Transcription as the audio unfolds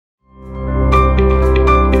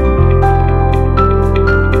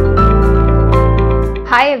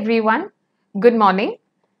Hi everyone, good morning.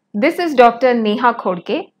 This is Dr. Neha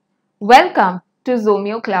Khodke. Welcome to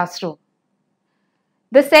Zomeo Classroom.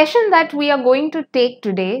 The session that we are going to take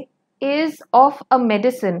today is of a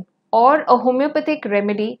medicine or a homeopathic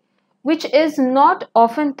remedy which is not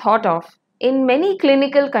often thought of in many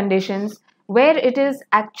clinical conditions where it is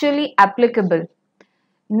actually applicable,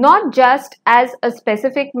 not just as a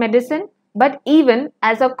specific medicine but even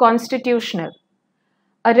as a constitutional.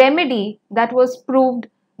 A remedy that was proved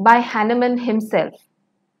by Hahnemann himself.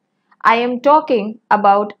 I am talking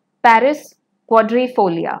about Paris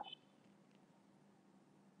Quadrifolia.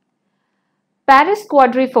 Paris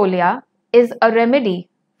Quadrifolia is a remedy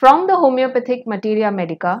from the homeopathic materia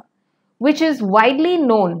medica which is widely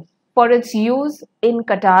known for its use in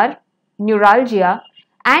catarrh, neuralgia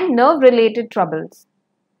and nerve-related troubles.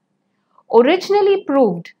 Originally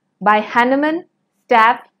proved by Hahnemann,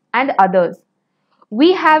 Staff and others,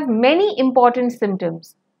 we have many important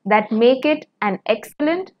symptoms that make it an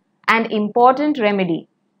excellent and important remedy.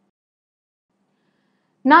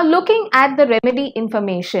 Now looking at the remedy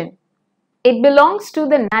information, it belongs to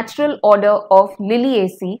the natural order of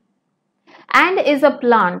Liliaceae and is a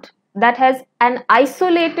plant that has an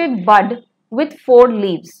isolated bud with 4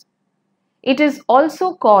 leaves. It is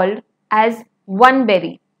also called as one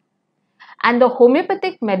berry, and the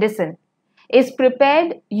homeopathic medicine is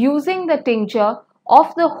prepared using the tincture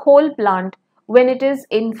of the whole plant when it is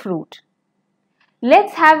in fruit.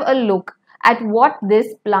 Let's have a look at what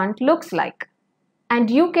this plant looks like, and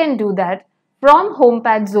you can do that from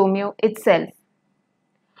Hompathsomeo itself.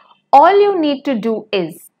 All you need to do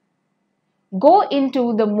is go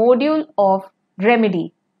into the module of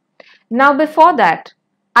remedy. Now before that,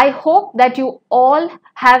 I hope that you all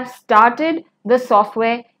have started the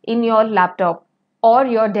software in your laptop or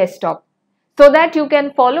your desktop so that you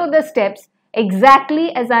can follow the steps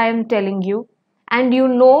exactly as I am telling you, and you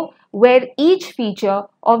know where each feature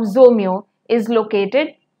of Zomeo is located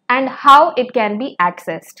and how it can be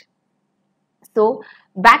accessed. So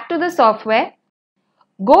back to the software,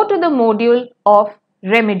 go to the module of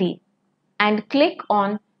remedy and click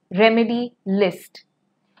on remedy list.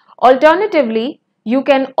 Alternatively, you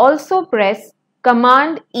can also press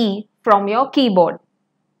Command E from your keyboard.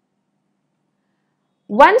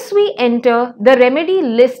 Once we enter the remedy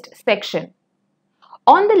list section,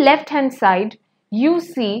 on the left hand side, you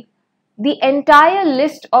see the entire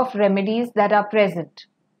list of remedies that are present.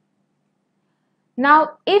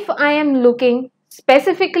 Now, if I am looking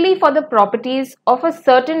specifically for the properties of a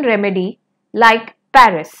certain remedy like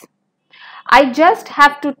Paris, I just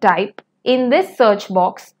have to type in this search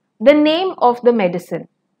box the name of the medicine.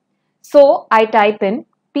 So, I type in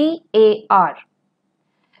PAR.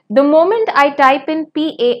 The moment I type in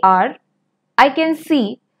PAR, I can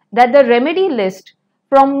see that the remedy list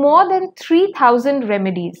from more than 3000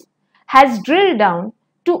 remedies has drilled down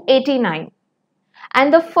to 89,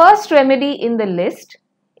 and the first remedy in the list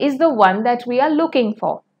is the one that we are looking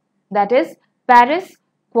for, that is Paris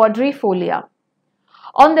Quadrifolia.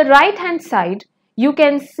 On the right hand side, you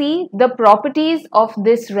can see the properties of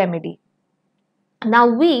this remedy.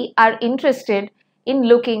 Now we are interested in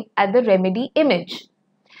looking at the remedy image.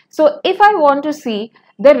 So if I want to see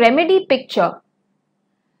the remedy picture,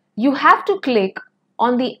 you have to click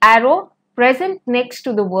on the arrow present next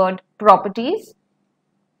to the word properties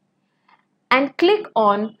and click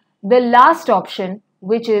on the last option,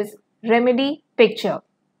 which is remedy picture.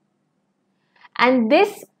 And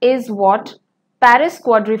this is what Paris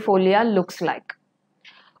Quadrifolia looks like.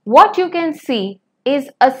 What you can see is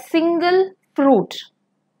a single fruit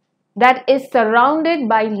that is surrounded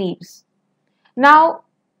by leaves. Now,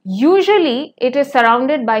 usually it is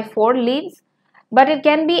surrounded by 4 leaves, but it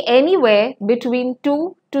can be anywhere between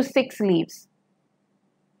 2 to 6 leaves.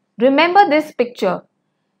 Remember this picture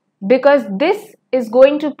because this is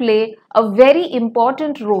going to play a very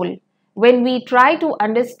important role when we try to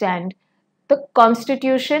understand the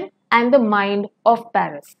constitution and the mind of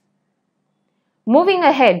Paris. Moving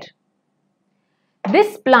ahead,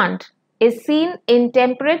 this plant is seen in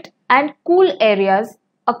temperate and cool areas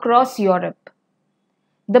across Europe.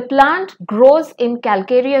 The plant grows in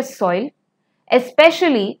calcareous soil,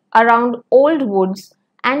 especially around old woods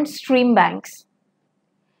and stream banks.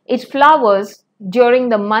 It flowers during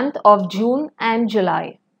the month of June and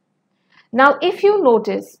July. Now, if you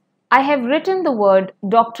notice, I have written the word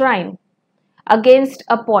doctrine against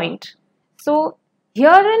a point. So,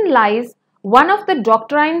 herein lies one of the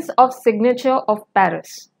doctrines of signature of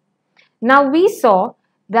Paris. Now, we saw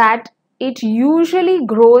that it usually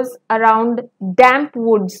grows around damp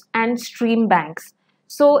woods and stream banks.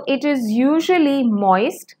 So, it is usually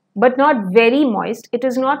moist, but not very moist. It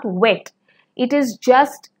is not wet. it is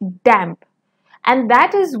just damp. And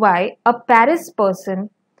that is why a Paris person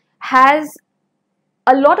has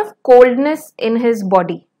a lot of coldness in his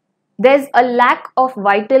body. There's a lack of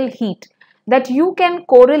vital heat that you can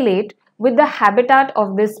correlate with the habitat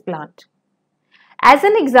of this plant. As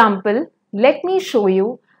an example, let me show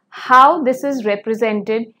you how this is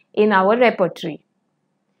represented in our repertory.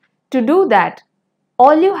 To do that,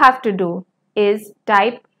 all you have to do is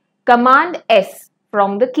type Command S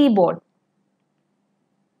from the keyboard.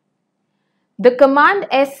 The Command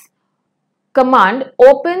S command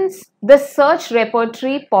opens the search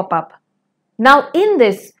repertory pop-up. Now in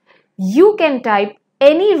this, you can type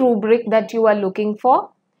any rubric that you are looking for,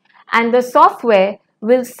 and the software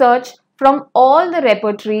will search from all the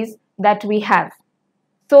repertories that we have.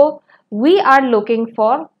 So we are looking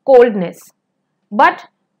for coldness, but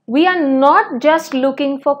we are not just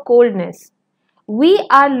looking for coldness. We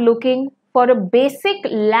are looking for a basic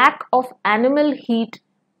lack of animal heat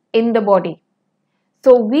in the body.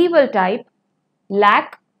 So we will type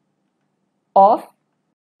lack of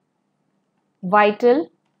vital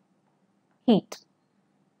heat.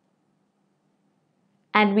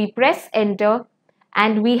 And we press enter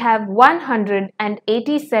and we have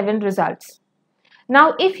 187 results.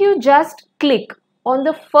 Now if you just click on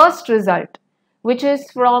the first result, which is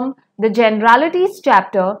from the generalities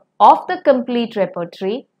chapter of the complete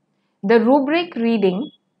repertory, the rubric reading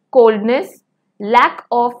coldness, lack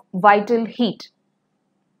of vital heat.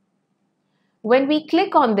 When we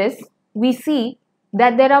click on this, we see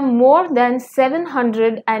that there are more than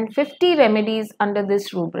 750 remedies under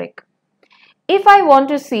this rubric. If I want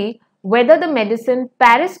to see whether the medicine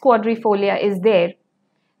Paris Quadrifolia is there,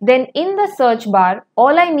 then in the search bar,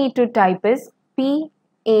 all I need to type is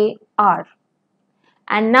PAR.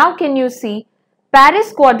 And now can you see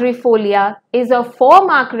Paris Quadrifolia is a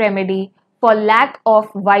 4-mark remedy for lack of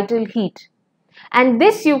vital heat. And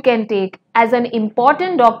this you can take as an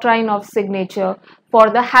important doctrine of signature for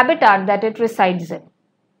the habitat that it resides in.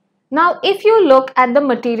 Now, if you look at the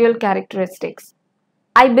material characteristics,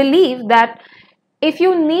 I believe that if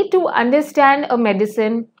you need to understand a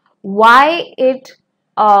medicine, why it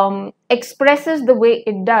expresses the way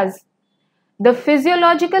it does, the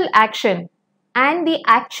physiological action and the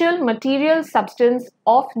actual material substance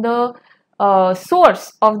of the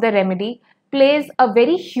source of the remedy plays a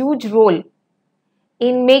very huge role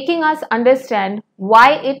in making us understand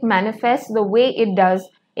why it manifests the way it does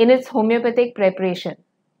in its homeopathic preparation.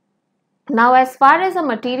 Now, as far as a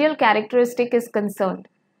material characteristic is concerned,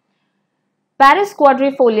 Paris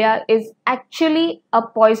Quadrifolia is actually a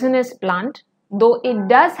poisonous plant, though it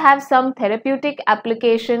does have some therapeutic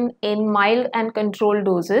application in mild and controlled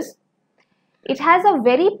doses. It has a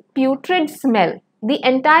very putrid smell. The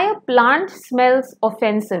entire plant smells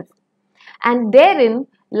offensive, and therein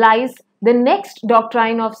lies the next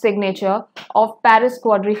doctrine of signature of Paris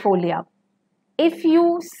Quadrifolia. If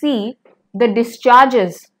you see the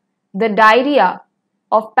discharges, the diarrhea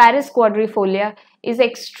of Paris Quadrifolia is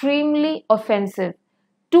extremely offensive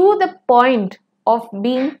to the point of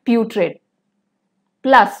being putrid.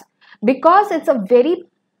 Plus, because it's a very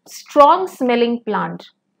strong smelling plant,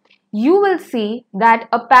 you will see that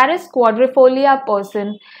a Paris Quadrifolia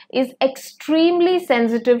person is extremely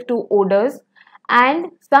sensitive to odors and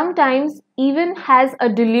sometimes even has a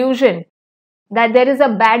delusion that there is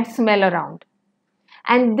a bad smell around.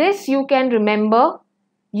 And this you can remember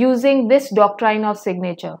using this doctrine of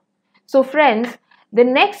signature. So friends, the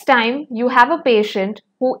next time you have a patient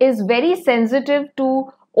who is very sensitive to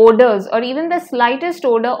odors or even the slightest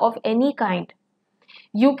odor of any kind,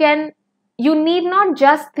 you need not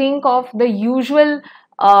just think of the usual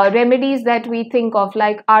remedies that we think of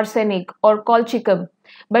like arsenic or colchicum,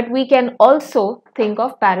 but we can also think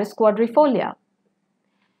of Paris Quadrifolia.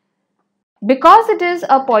 Because it is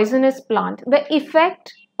a poisonous plant, the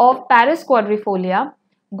effect of Paris Quadrifolia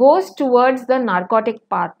goes towards the narcotic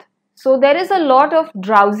path. So there is a lot of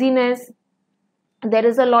drowsiness, there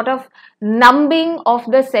is a lot of numbing of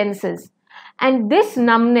the senses, and this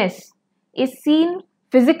numbness is seen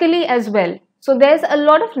physically as well. So there's a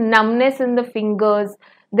lot of numbness in the fingers,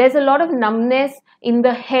 there's a lot of numbness in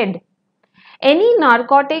the head. Any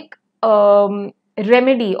narcotic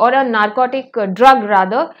remedy or a narcotic drug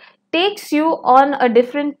rather takes you on a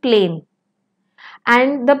different plane.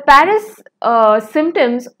 And the Paris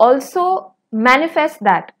symptoms also manifest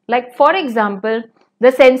that. Like for example,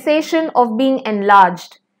 the sensation of being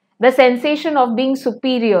enlarged, the sensation of being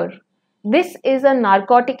superior. This is a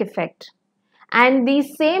narcotic effect. And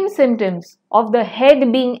these same symptoms of the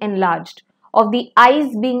head being enlarged, of the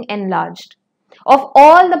eyes being enlarged, of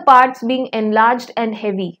all the parts being enlarged and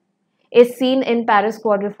heavy, is seen in Paris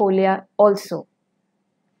Quadrifolia also.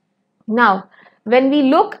 Now, when we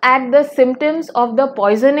look at the symptoms of the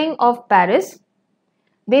poisoning of Paris,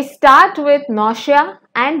 they start with nausea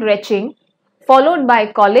and retching, followed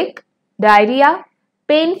by colic, diarrhea,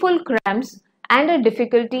 painful cramps, and a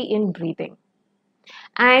difficulty in breathing.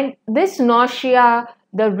 And this nausea,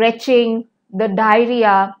 the retching, the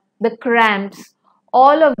diarrhea, the cramps,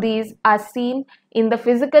 all of these are seen in the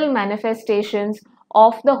physical manifestations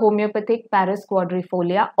of the homeopathic Paris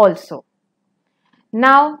Quadrifolia also.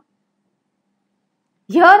 Now,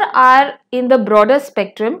 here are in the broader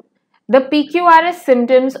spectrum the PQRS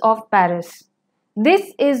symptoms of Paris.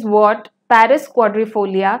 This is what Paris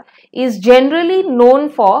Quadrifolia is generally known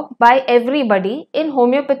for by everybody in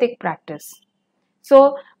homeopathic practice.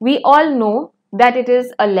 So, we all know that it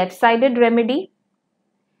is a left-sided remedy.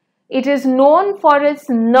 It is known for its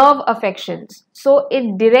nerve affections. So,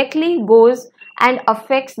 it directly goes and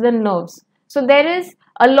affects the nerves. So, there is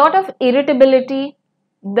a lot of irritability.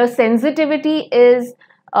 The sensitivity is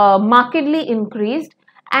markedly increased,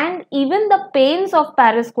 and even the pains of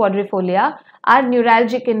Paris Quadrifolia are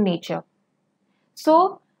neuralgic in nature.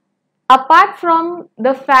 So, apart from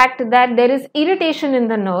the fact that there is irritation in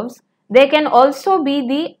the nerves, there can also be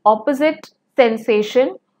the opposite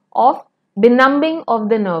sensation of benumbing of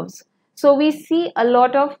the nerves. So, we see a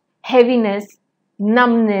lot of heaviness,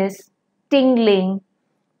 numbness, tingling,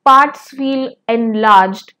 parts feel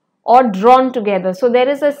enlarged or drawn together. So, there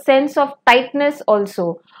is a sense of tightness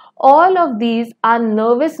also. All of these are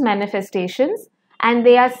nervous manifestations and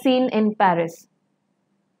they are seen in Paris.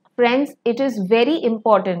 Friends, it is very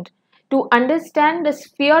important to understand the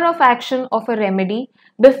sphere of action of a remedy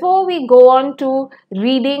before we go on to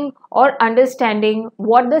reading or understanding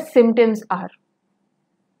what the symptoms are.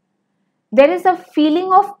 There is a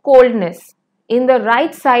feeling of coldness in the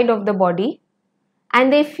right side of the body,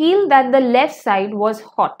 and they feel that the left side was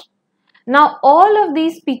hot. Now, all of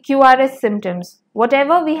these PQRS symptoms,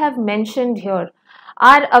 whatever we have mentioned here,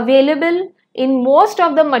 are available in most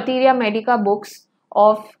of the materia medica books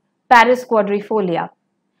of Paris Quadrifolia.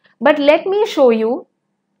 But let me show you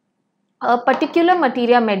a particular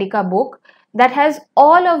materia medica book that has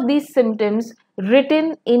all of these symptoms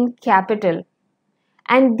written in capital.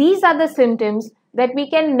 And these are the symptoms that we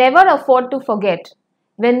can never afford to forget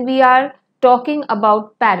when we are talking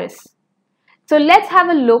about Paris. So let's have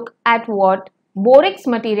a look at what Boric's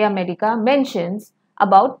Materia Medica mentions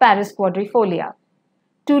about Paris Quadrifolia.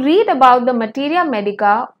 To read about the Materia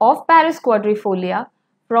Medica of Paris Quadrifolia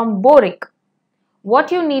from Boric,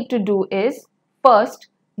 what you need to do is first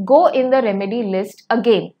go in the remedy list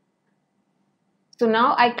again. So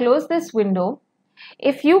now I close this window.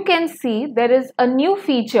 If you can see, there is a new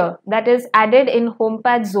feature that is added in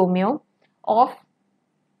hompathsomeo of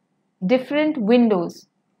different windows.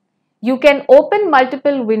 You can open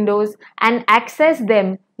multiple windows and access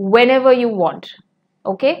them whenever you want.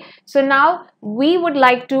 Okay, so now we would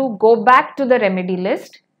like to go back to the remedy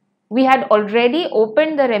list. We had already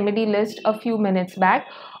opened the remedy list a few minutes back.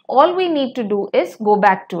 All we need to do is go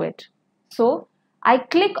back to it. So I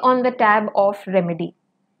click on the tab of remedy.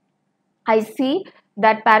 I see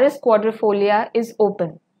that Paris Quadrifolia is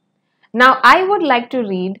open. Now I would like to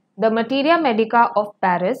read the Materia Medica of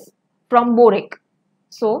Paris from Boric.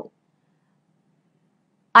 So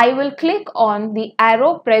I will click on the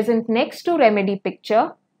arrow present next to remedy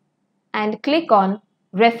picture and click on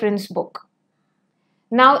reference book.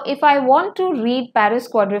 Now if I want to read Paris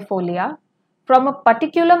Quadrifolia from a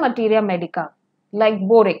particular materia medica like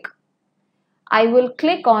Boric, I will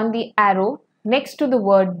click on the arrow next to the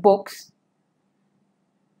word books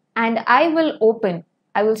and I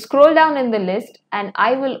will scroll down in the list and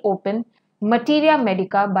I will open Materia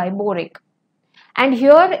Medica by Boric. And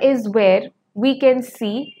here is where we can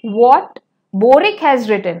see what Boric has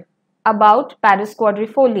written about Paris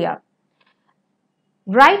Quadrifolia.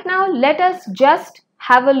 Right now, let us just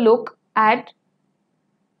have a look at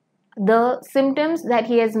the symptoms that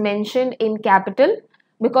he has mentioned in capital,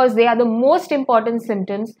 because they are the most important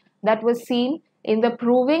symptoms that were seen in the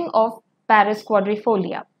proving of Paris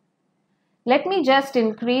Quadrifolia. Let me just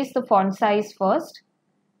increase the font size first.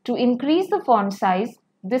 To increase the font size,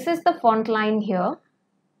 this is the font line here.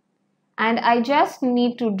 And I just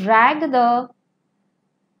need to drag the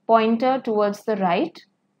pointer towards the right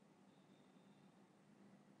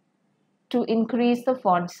to increase the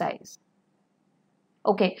font size.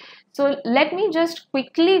 Okay, so let me just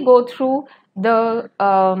quickly go through the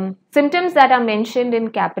symptoms that are mentioned in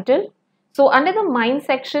capital. So under the mind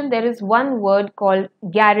section, there is one word called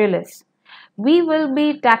garrulous. We will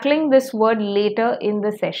be tackling this word later in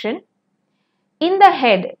the session. In the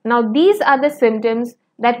head, now these are the symptoms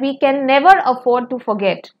that we can never afford to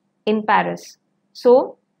forget in Paris.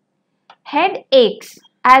 So, head aches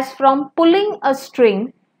as from pulling a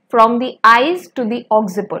string from the eyes to the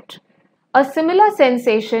occiput. A similar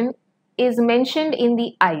sensation is mentioned in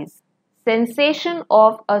the eyes, sensation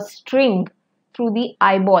of a string through the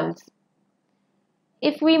eyeballs.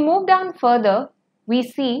 If we move down further, we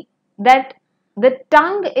see that the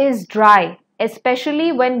tongue is dry,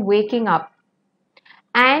 especially when waking up,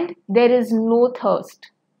 and there is no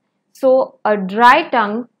thirst. So, a dry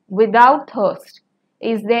tongue without thirst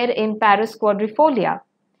is there in Paris Quadrifolia.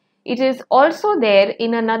 It is also there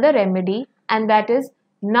in another remedy, and that is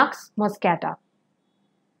Nux moscata.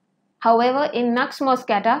 However, in Nux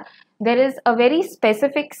moscata, there is a very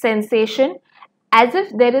specific sensation as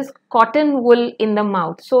if there is cotton wool in the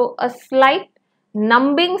mouth. So, a slight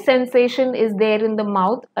numbing sensation is there in the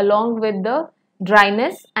mouth along with the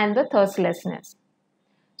dryness and the thirstlessness.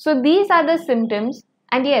 So, these are the symptoms,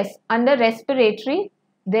 and yes, under respiratory,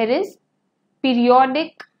 there is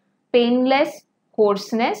periodic painless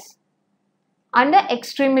hoarseness. Under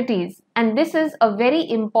extremities, and this is a very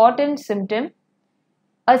important symptom,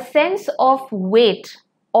 a sense of weight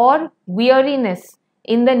or weariness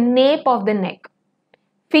in the nape of the neck.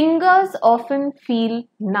 Fingers often feel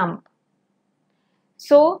numb.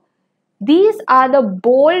 So, these are the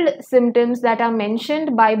bold symptoms that are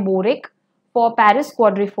mentioned by Boric for Paris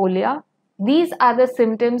Quadrifolia. These are the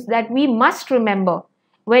symptoms that we must remember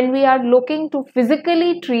when we are looking to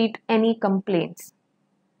physically treat any complaints.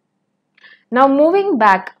 Now, moving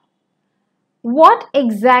back, what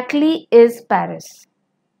exactly is Paris?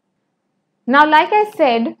 Now, like I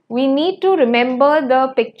said, we need to remember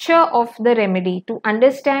the picture of the remedy to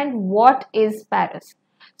understand what is Paris.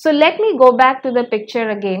 So, let me go back to the picture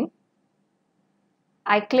again.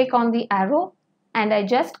 I click on the arrow and I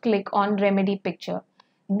just click on remedy picture.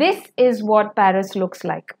 This is what Paris looks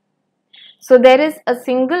like. So, there is a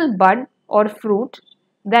single bud or fruit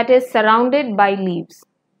that is surrounded by leaves.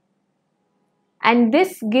 And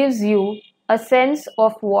this gives you a sense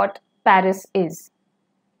of what Paris is.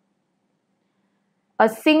 A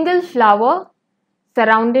single flower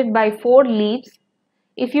surrounded by 4 leaves.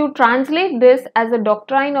 If you translate this as a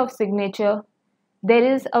doctrine of signature, there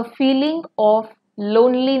is a feeling of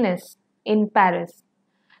loneliness in Paris.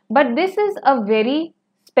 But this is a very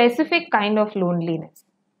specific kind of loneliness.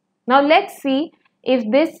 Now let's see if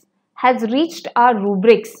this has reached our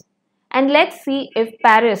rubrics, and let's see if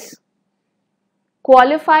Paris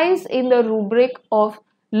qualifies in the rubric of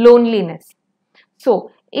loneliness.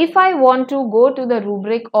 So, if I want to go to the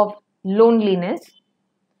rubric of loneliness,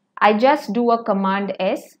 I just do a command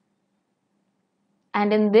S,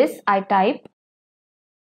 and in this I type,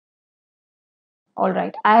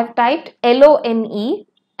 alright, I have typed LONE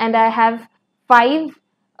and I have 5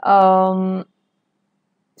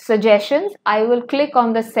 suggestions. I will click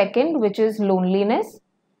on the second, which is loneliness,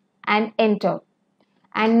 and enter.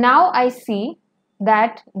 And now I see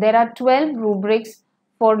that there are 12 rubrics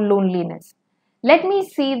for loneliness. Let me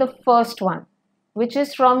see the first one, which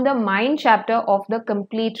is from the mind chapter of the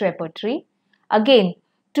complete repertory. Again,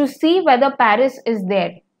 to see whether Paris is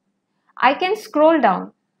there, I can scroll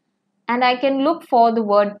down and I can look for the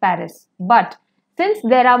word Paris. But since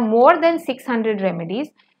there are more than 600 remedies,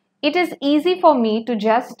 it is easy for me to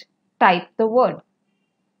just type the word.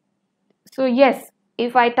 So yes,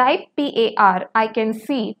 if I type PAR, I can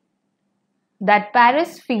see that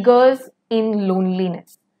Paris figures in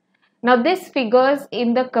loneliness. Now this figures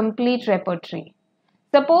in the complete repertory.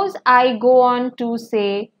 Suppose I go on to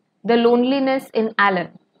say the loneliness in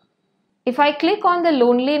Alan. If I click on the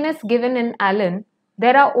loneliness given in Alan,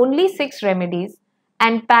 there are only 6 remedies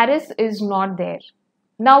and Paris is not there.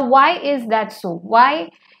 Now why is that so? Why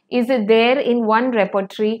is it there in one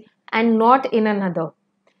repertory and not in another?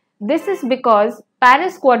 This is because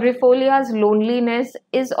Paris Quadrifolia's loneliness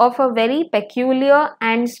is of a very peculiar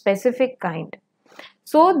and specific kind.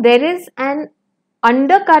 So there is an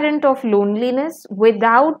undercurrent of loneliness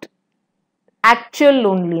without actual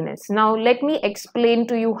loneliness. Now let me explain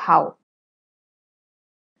to you how.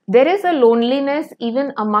 There is a loneliness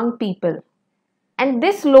even among people, and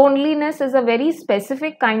this loneliness is a very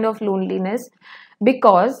specific kind of loneliness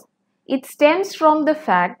because it stems from the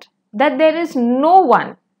fact that there is no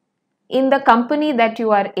one in the company that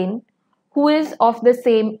you are in who is of the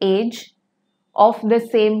same age, of the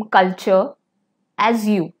same culture as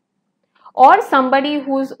you, or somebody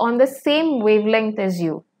who's on the same wavelength as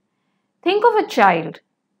you. Think of a child.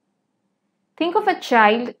 Think of a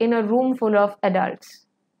child in a room full of adults.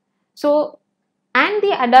 So, and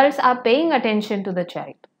the adults are paying attention to the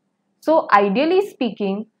child. So, ideally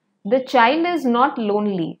speaking, the child is not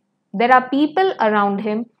lonely. There are people around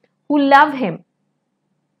him who love him,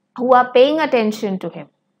 who are paying attention to him,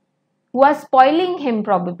 who are spoiling him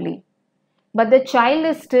probably. But the child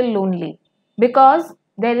is still lonely because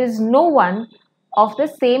there is no one of the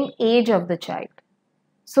same age of the child.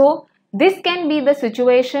 So, this can be the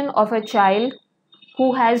situation of a child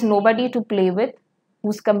who has nobody to play with,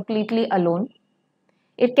 who's completely alone.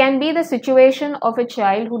 It can be the situation of a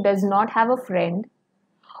child who does not have a friend,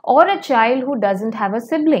 or a child who doesn't have a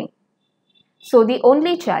sibling. So, the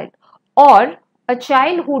only child, or a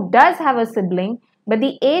child who does have a sibling, but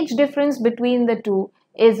the age difference between the two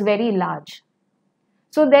is very large.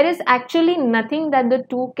 So, there is actually nothing that the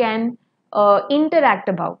two can interact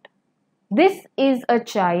about. This is a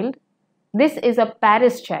child, this is a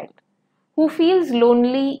Paris child who feels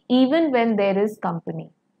lonely even when there is company.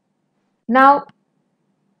 Now,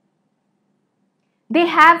 they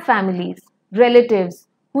have families, relatives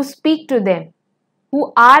who speak to them,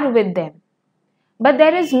 who are with them, but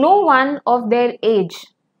there is no one of their age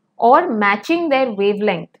or matching their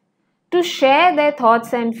wavelength to share their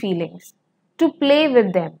thoughts and feelings, to play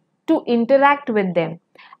with them, to interact with them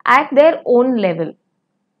at their own level.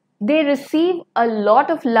 They receive a lot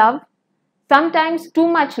of love, sometimes too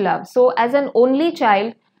much love. So, as an only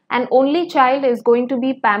child is going to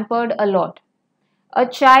be pampered a lot. A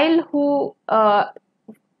child who,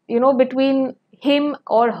 between him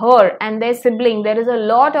or her and their sibling, there is a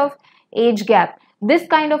lot of age gap. This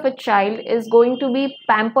kind of a child is going to be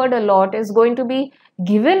pampered a lot, is going to be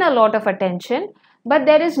given a lot of attention, but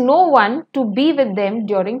there is no one to be with them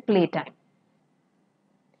during playtime.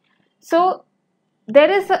 So,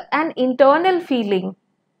 there is an internal feeling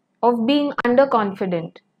of being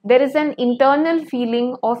underconfident. There is an internal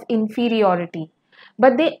feeling of inferiority,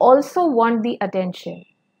 but they also want the attention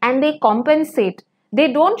and they compensate.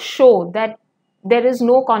 They don't show that there is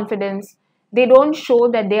no confidence. They don't show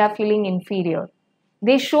that they are feeling inferior.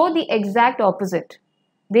 They show the exact opposite.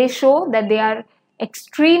 They show that they are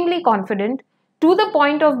extremely confident to the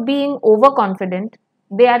point of being overconfident.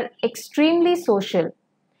 They are extremely social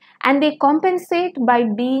and they compensate by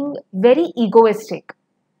being very egoistic.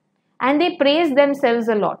 And they praise themselves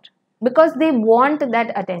a lot because they want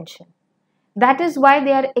that attention. That is why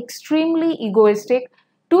they are extremely egoistic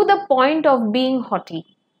to the point of being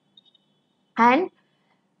haughty. And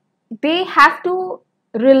they have to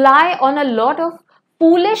rely on a lot of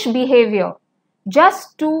foolish behavior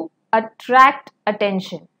just to attract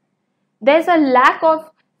attention. There's a lack of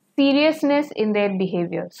seriousness in their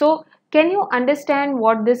behavior. So, can you understand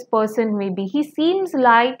what this person may be? He seems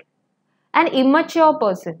like an immature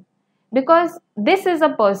person, because this is a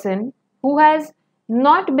person who has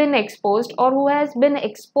not been exposed or who has been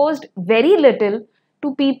exposed very little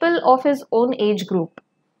to people of his own age group,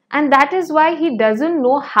 and that is why he doesn't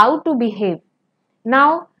know how to behave.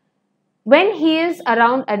 Now, when he is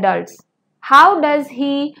around adults, how does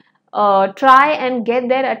he try and get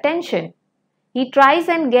their attention? He tries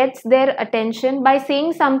and gets their attention by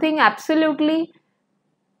saying something absolutely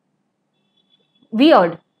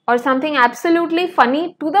weird or something absolutely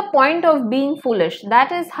funny to the point of being foolish.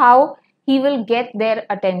 That is how he will get their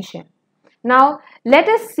attention. Now, let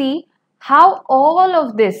us see how all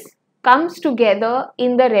of this comes together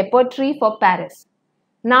in the repertory for Paris.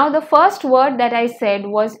 Now, the first word that I said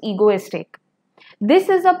was egoistic. This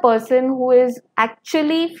is a person who is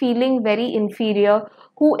actually feeling very inferior,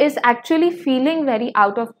 who is actually feeling very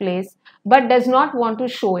out of place, but does not want to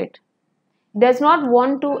show it. Does not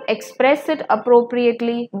want to express it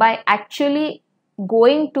appropriately by actually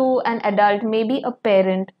going to an adult, maybe a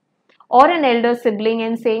parent or an elder sibling,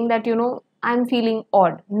 and saying that, I'm feeling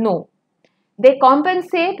odd. No. They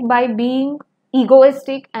compensate by being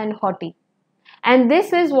egoistic and haughty. And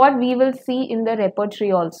this is what we will see in the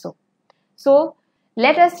repertory also. So,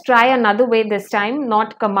 let us try another way this time,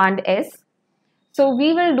 not command S. So,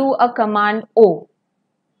 we will do a command O.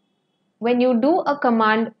 When you do a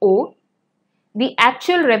command O, the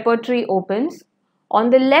actual repertory opens, on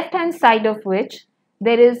the left hand side of which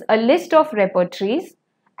there is a list of repertories,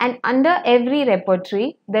 and under every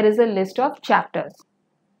repertory there is a list of chapters.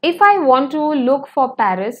 If I want to look for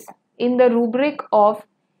Paris in the rubric of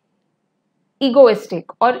egoistic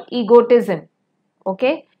or egotism,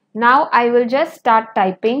 okay, now I will just start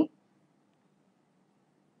typing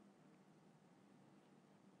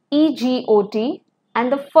EGOT,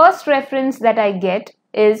 and the first reference that I get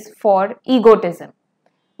is for egotism.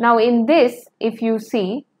 Now in this, if you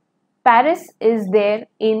see, Paris is there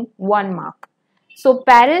in 1 mark. So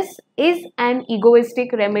Paris is an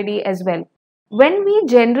egoistic remedy as well. When we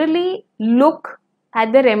generally look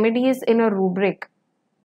at the remedies in a rubric,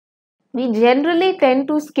 we generally tend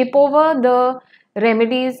to skip over the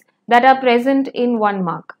remedies that are present in 1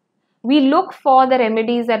 mark. We look for the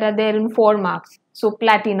remedies that are there in 4 marks, so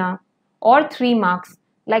platina, or 3 marks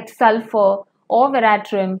like sulfur or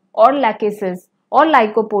veratrum or lachesis or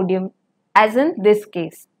lycopodium, as in this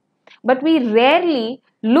case. But we rarely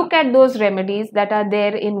look at those remedies that are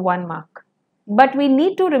there in 1 mark. But we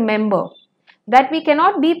need to remember that we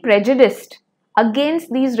cannot be prejudiced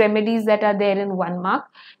against these remedies that are there in 1 mark,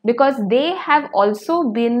 because they have also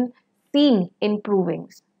been seen in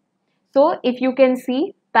provings. So if you can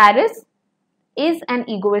see, Paris is an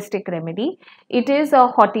egoistic remedy. It is a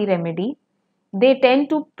haughty remedy. They tend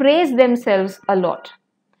to praise themselves a lot.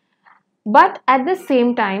 But at the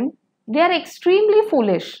same time, they are extremely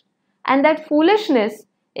foolish, and that foolishness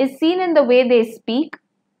is seen in the way they speak,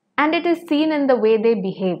 and it is seen in the way they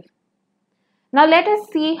behave. Now let us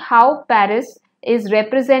see how Paris is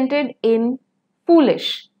represented in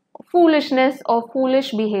foolishness or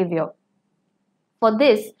foolish behavior. For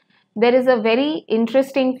this, there is a very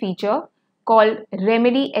interesting feature called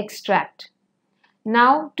remedy extract.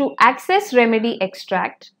 Now to access remedy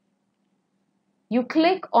extract, you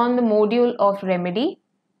click on the module of remedy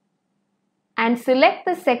and select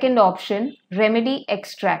the second option, remedy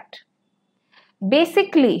extract.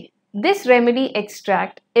 Basically, this remedy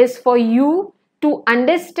extract is for you to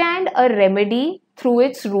understand a remedy through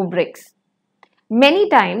its rubrics. Many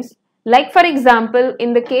times, like for example,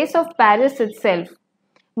 in the case of Paris itself,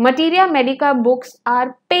 materia medica books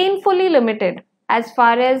are painfully limited as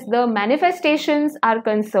far as the manifestations are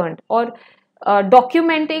concerned, or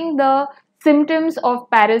documenting the symptoms of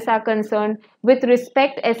Paris are concerned with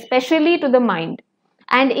respect especially to the mind.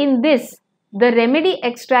 And in this, the remedy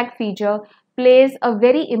extract feature plays a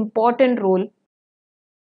very important role.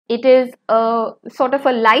 It is a sort of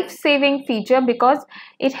a life-saving feature because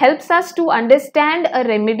it helps us to understand a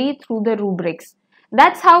remedy through the rubrics.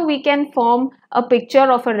 That's how we can form a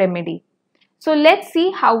picture of a remedy. So let's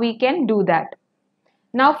see how we can do that.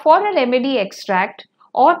 Now for a remedy extract,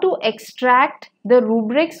 or to extract the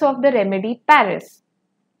rubrics of the remedy Paris,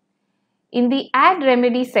 in the add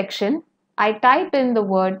remedy section, I type in the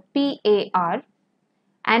word PAR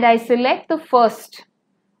and I select the first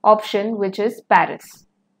option, which is Paris.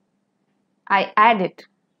 I add it.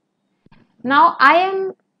 Now I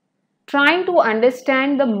am trying to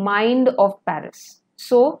understand the mind of Paris.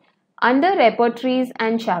 So under repertories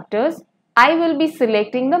and chapters, I will be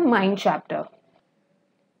selecting the mind chapter.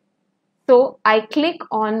 So I click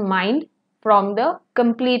on mind from the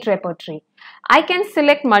complete repertory. I can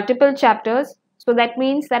select multiple chapters, so that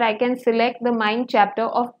means that I can select the mind chapter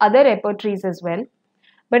of other repertories as well.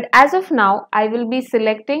 But as of now, I will be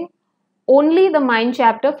selecting only the mind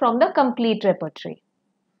chapter from the complete repertory.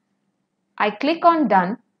 I click on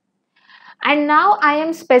done, and now I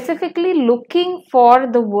am specifically looking for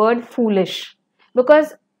the word foolish,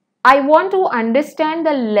 because I want to understand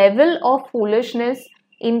the level of foolishness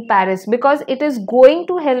in Paris, because it is going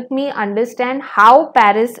to help me understand how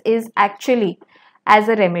Paris is actually as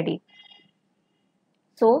a remedy.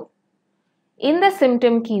 So in the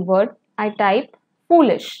symptom keyword, I type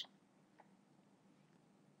foolish.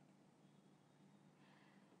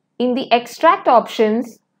 In the extract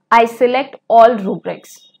options, I select all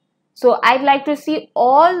rubrics. So I'd like to see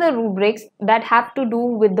all the rubrics that have to do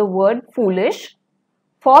with the word foolish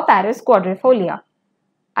for Paris Quadrifolia.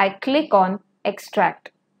 I click on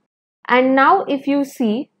extract. And now if you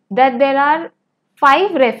see that there are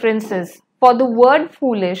 5 references for the word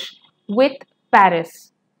foolish with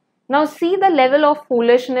Paris. Now see the level of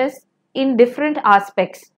foolishness in different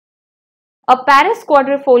aspects. A Paris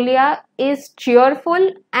Quadrifolia is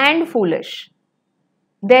cheerful and foolish.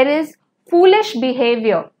 There is foolish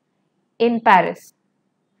behavior in Paris.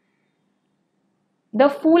 The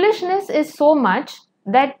foolishness is so much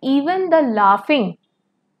that even the laughing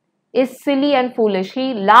is silly and foolish.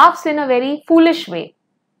 He laughs in a very foolish way.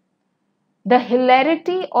 The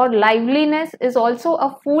hilarity or liveliness is also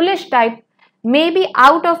a foolish type, maybe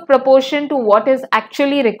out of proportion to what is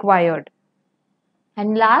actually required.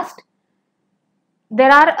 And last,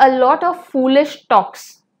 there are a lot of foolish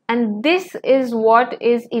talks, and this is what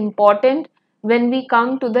is important when we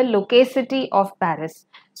come to the loquacity of Paris.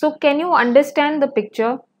 So can you understand the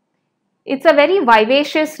picture? It's a very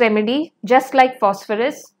vivacious remedy, just like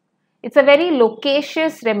phosphorus. It's a very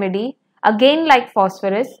loquacious remedy, again like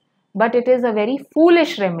phosphorus, but it is a very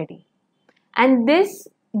foolish remedy. And this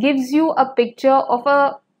gives you a picture of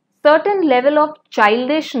a certain level of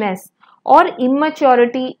childishness or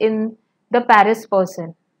immaturity in the Paris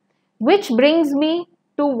person, which brings me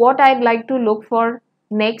to what I'd like to look for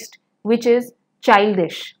next, which is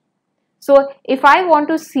childish. So if I want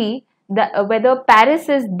to see whether Paris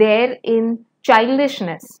is there in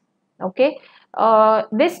childishness, Okay,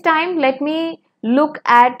 this time let me look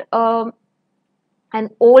at an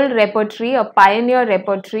old repertory, a pioneer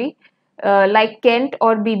repertory like Kent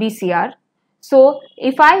or BBCR. So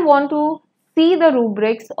if I want to see the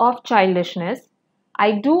rubrics of childishness,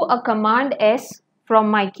 I do a command S from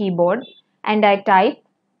my keyboard and I type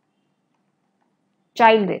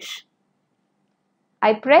childish.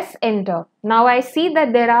 I press enter. Now I see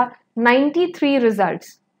that there are 93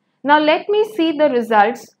 results. Now let me see the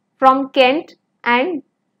results from Kent and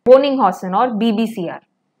Bonninghausen or BBCR.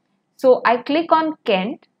 So I click on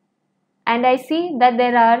Kent and I see that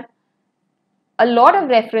there are a lot of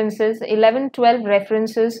references, 11, 12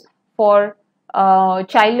 references for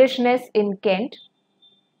childishness in Kent.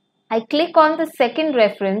 I click on the second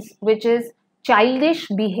reference, which is childish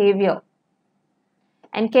behavior.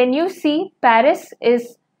 And can you see Paris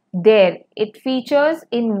is there? It features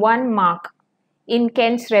in 1 mark in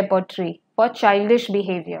Kent's repertory for childish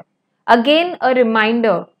behavior. Again, a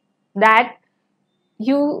reminder that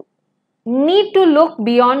you need to look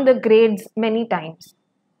beyond the grades many times.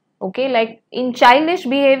 Okay, like in childish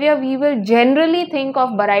behavior, we will generally think of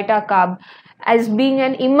Baraita carb as being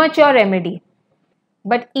an immature remedy.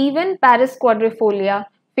 But even Paris Quadrifolia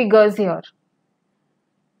figures here.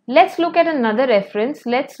 Let's look at another reference.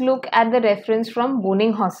 Let's look at the reference from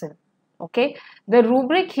Bonninghausen. Okay, the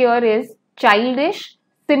rubric here is childish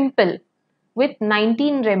simple with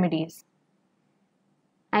 19 remedies.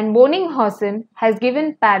 And Bonninghausen has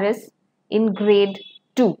given Paris in grade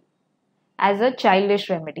 2 as a childish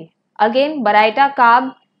remedy. Again, Baraita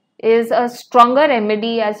carb is a stronger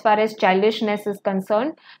remedy as far as childishness is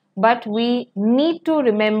concerned, but we need to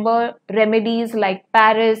remember remedies like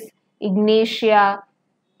Paris, Ignatia,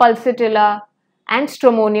 Pulsatilla and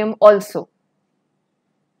Stramonium also.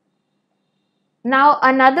 Now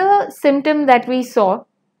another symptom that we saw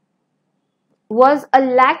was a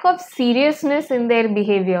lack of seriousness in their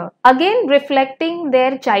behavior, again reflecting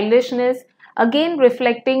their childishness, again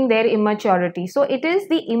reflecting their immaturity. So it is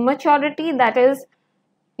the immaturity that is,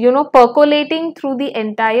 percolating through the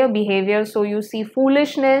entire behavior. So you see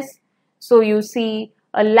foolishness, so you see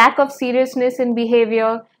a lack of seriousness in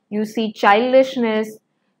behavior, you see childishness,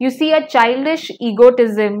 you see a childish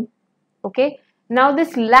egotism. Okay, now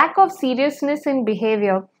this lack of seriousness in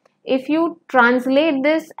behavior, if you translate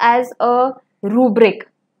this as a rubric,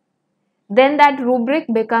 then that rubric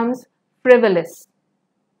becomes frivolous.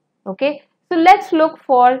 Okay, so let's look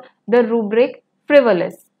for the rubric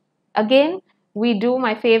frivolous. Again, we do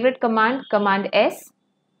my favorite command, command S,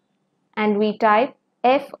 and we type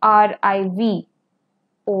FRIVOLOUS.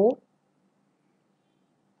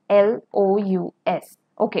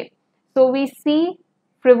 Okay, so we see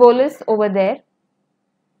frivolous over there,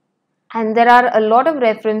 and there are a lot of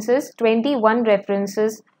references, 21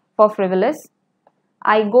 references for frivolous.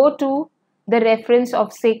 I go to the reference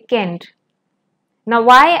of, say, Kent. Now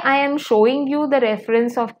why I am showing you the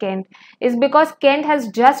reference of Kent is because Kent has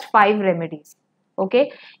just 5 remedies.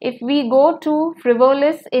 Okay, if we go to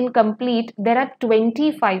frivolous incomplete, there are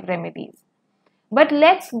 25 remedies. But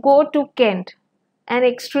let's go to Kent, an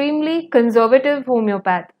extremely conservative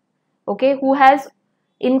homeopath, okay, who has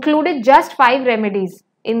included just 5 remedies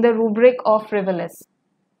in the rubric of frivolous.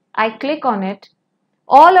 I click on it.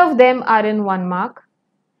 All of them are in 1 mark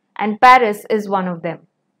and Paris is one of them.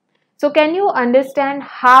 So can you understand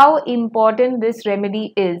how important this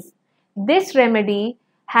remedy is? This remedy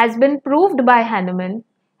has been proved by Hahnemann,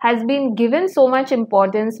 has been given so much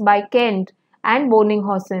importance by Kent and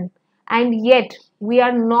Bonninghausen, and yet we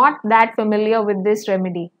are not that familiar with this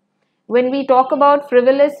remedy. When we talk about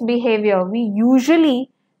frivolous behavior, we usually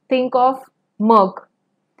think of Merck.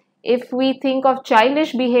 If we think of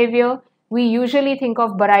childish behavior, we usually think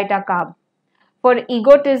of Baraita carb. For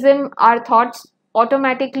egotism, our thoughts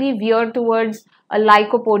automatically veer towards a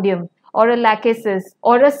lycopodium or a lachesis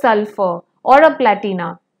or a sulfur or a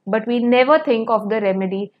platina, but we never think of the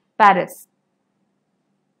remedy Paris.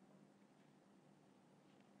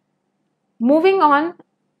 Moving on,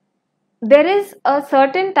 there is a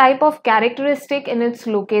certain type of characteristic in its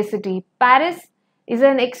loquacity. Paris is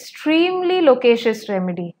an extremely loquacious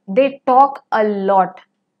remedy. They talk a lot.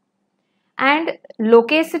 And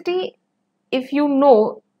loquacity, if you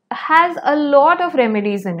know, has a lot of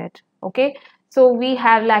remedies in it. Okay, so we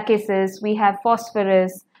have lachesis, we have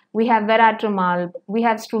phosphorus, we have veratramal, we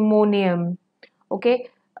have stramonium. Okay,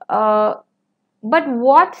 but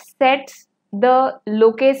what sets the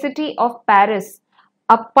loquacity of Paris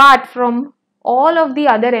apart from all of the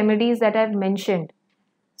other remedies that I've mentioned?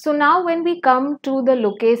 So now when we come to the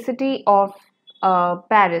loquacity of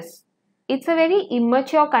Paris, it's a very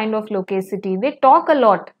immature kind of loquacity. They talk a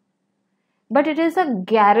lot. but it is a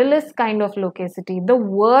garrulous kind of loquacity. The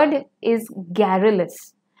word is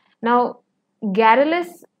garrulous. Now,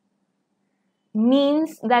 garrulous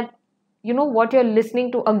means that, you know, what you're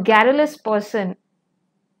listening to. A garrulous person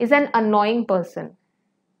is an annoying person.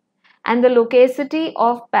 And the loquacity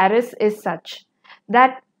of Paris is such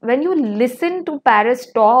that when you listen to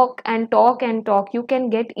Paris talk and talk and talk, you can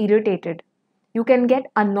get irritated. You can get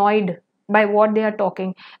annoyed by what they are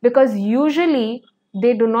talking, because usually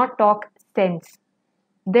they do not talk sense.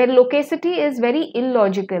 Their loquacity is very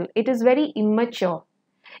illogical. It is very immature.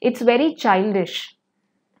 It's very childish.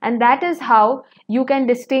 And that is how you can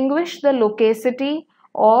distinguish the loquacity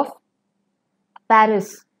of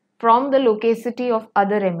Paris from the loquacity of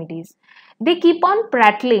other remedies. They keep on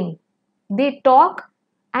prattling. They talk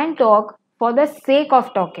and talk for the sake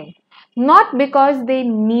of talking, not because they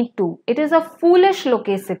need to. It is a foolish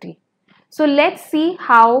loquacity. So let's see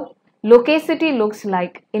how loquacity looks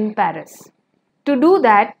like in Paris. To do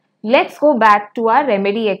that, let's go back to our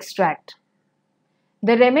remedy extract.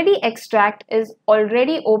 The remedy extract is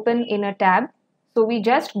already open in a tab, so we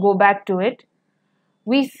just go back to it.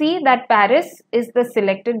 We see that Paris is the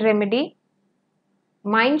selected remedy.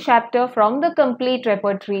 Mind chapter from the complete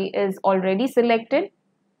repertory is already selected.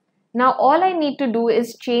 Now all I need to do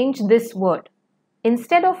is change this word.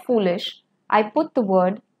 Instead of foolish, I put the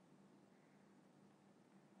word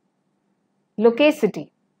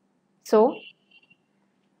loquacity. So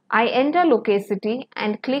I enter loquacity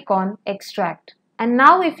and click on extract. And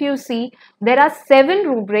now if you see, there are 7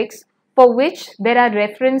 rubrics for which there are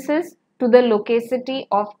references to the loquacity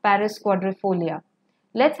of Paris Quadrifolia.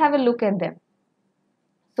 Let's have a look at them.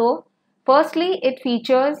 So, firstly, it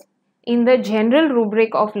features in the general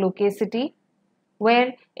rubric of loquacity,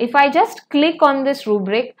 where if I just click on this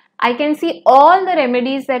rubric, I can see all the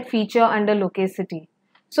remedies that feature under loquacity.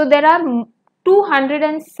 So, there are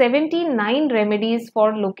 279 remedies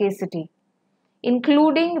for loquacity,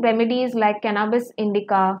 including remedies like cannabis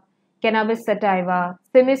indica, cannabis sativa,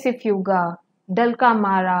 simicifuga,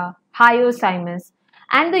 dulcamara, hyoscyamus,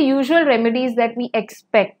 and the usual remedies that we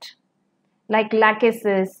expect like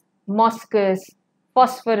lachesis, moschus,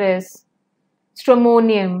 phosphorus,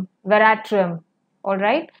 stramonium, veratrum.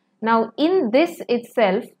 Alright. Now in this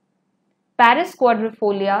itself, Paris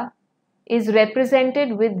Quadrifolia is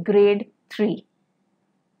represented with grade 3.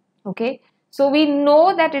 Okay. So we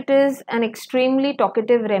know that it is an extremely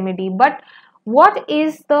talkative remedy, but what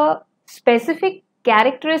is the specific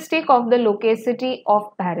characteristic of the loquacity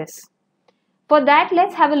of Paris? For that,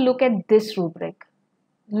 let's have a look at this rubric.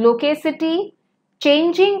 Loquacity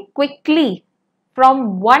changing quickly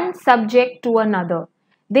from one subject to another.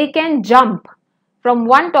 They can jump from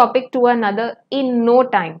one topic to another in no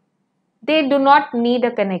time. They do not need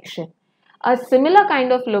a connection. A similar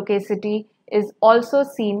kind of loquacity is also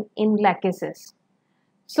seen in lachesis.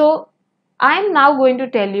 So, I am now going to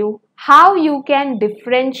tell you how you can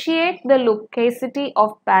differentiate the loquacity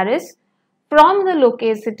of Paris from the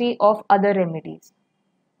loquacity of other remedies.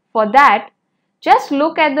 For that, just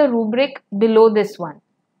look at the rubric below this one.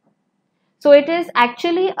 So, it is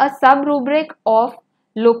actually a sub-rubric of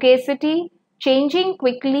loquacity changing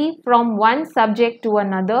quickly from one subject to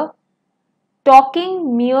another,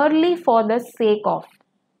 talking merely for the sake of.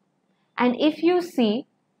 And if you see,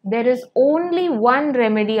 there is only one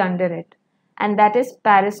remedy under it, and that is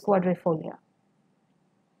Paris Quadrifolia.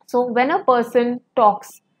 So when a person talks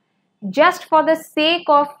just for the sake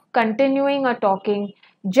of continuing a talking,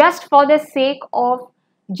 just for the sake of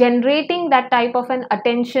generating that type of an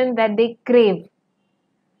attention that they crave,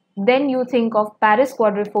 then you think of Paris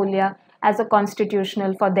Quadrifolia as a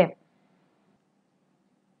constitutional for them.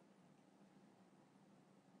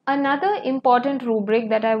 Another important rubric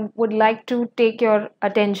that I would like to take your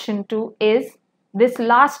attention to is this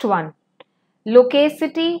last one,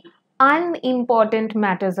 loquacity unimportant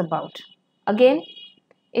matters about. Again,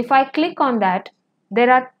 if I click on that,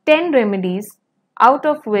 there are 10 remedies, out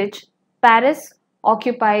of which Paris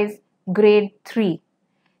occupies grade 3.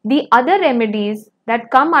 The other remedies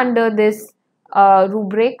that come under this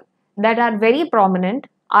rubric that are very prominent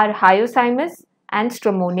are hyoscyamus and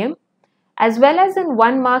stramonium, as well as in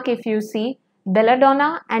 1 mark if you see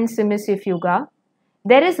belladonna and simicifuga.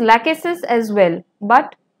 There is lachesis as well,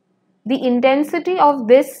 but the intensity of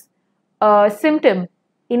this symptom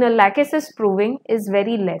in a lachesis proving is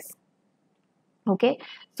very less. Okay,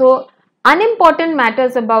 so unimportant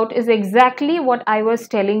matters about is exactly what I was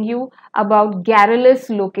telling you about garrulous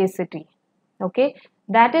loquacity. Okay,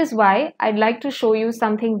 that is why I'd like to show you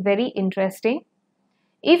something very interesting.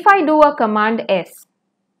 If I do a command S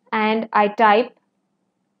and I type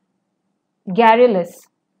garrulous,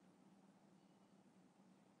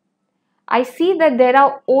 I see that there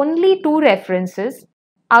are only 2 references,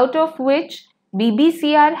 out of which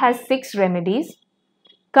BBCR has 6 remedies.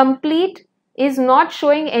 Complete is not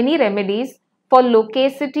showing any remedies for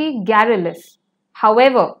Loquacity garrulus.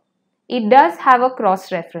 However, it does have a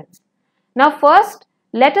cross-reference. Now first,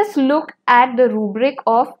 let us look at the rubric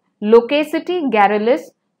of Loquacity garrulus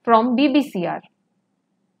from BBCR.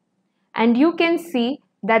 And you can see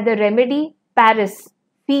that the remedy Paris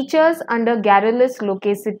features under garrulus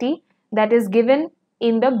loquacity that is given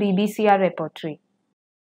in the BBCR repertory.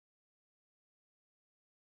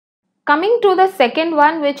 Coming to the second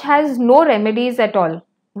one, which has no remedies at all,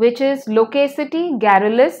 which is Loquacity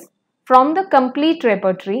garrulus from the complete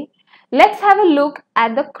repertory, let's have a look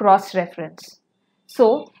at the cross-reference.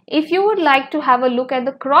 So, if you would like to have a look at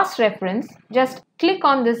the cross-reference, just click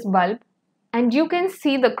on this bulb and you can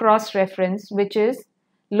see the cross-reference, which is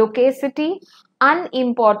Loquacity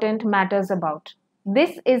unimportant matters about.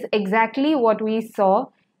 This is exactly what we saw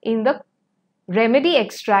in the remedy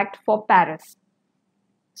extract for Paris.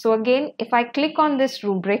 So again, if I click on this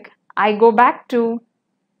rubric, I go back to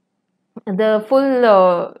the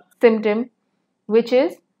full symptom, which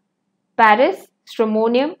is Paris,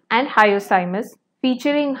 stramonium and hyoscyamus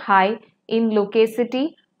featuring high in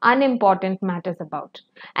Loquacity unimportant matters about.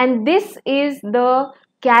 And this is the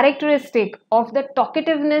characteristic of the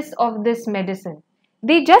talkativeness of this medicine.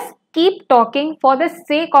 They just keep talking for the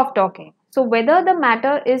sake of talking. So whether the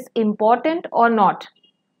matter is important or not,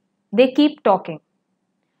 they keep talking.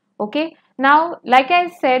 Okay, now like I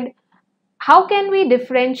said, how can we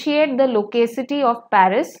differentiate the Loquacity of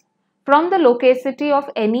Paris from the Loquacity of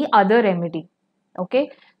any other remedy?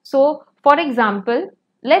 Okay, so for example,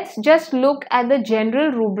 let's just look at the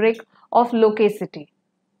general rubric of Loquacity.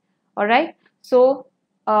 Alright, so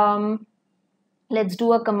let's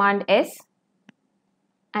do a command S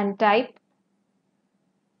and type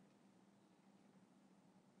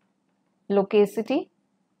Loquacity.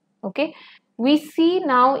 Okay, we see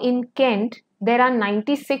now in Kent there are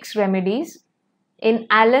 96 remedies, in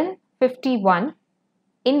Allen 51,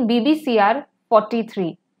 in BBCR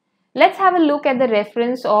 43. Let's have a look at the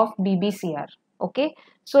reference of BBCR. Okay,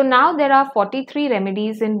 so now there are 43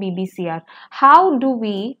 remedies in BBCR. How do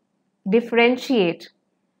we differentiate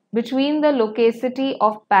between the Loquacity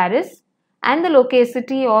of Paris and the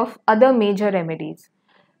Loquacity of other major remedies?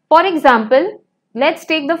 For example, let's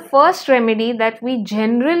take the first remedy that we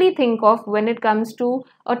generally think of when it comes to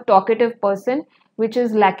a talkative person, which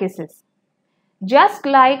is lachesis. Just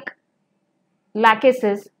like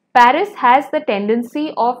lachesis, Paris has the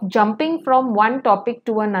tendency of jumping from one topic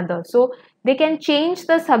to another. So they can change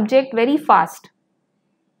the subject very fast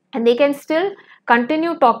and they can still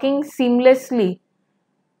continue talking seamlessly.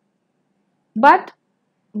 But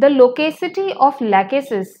the Loquacity of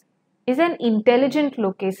lachesis is an intelligent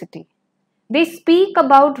Loquacity. They speak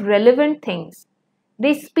about relevant things.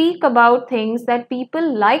 They speak about things that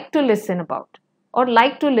people like to listen about or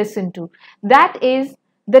like to listen to. That is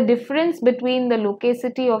the difference between the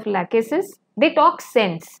Loquacity of lachesis. They talk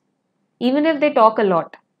sense, even if they talk a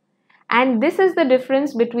lot. And this is the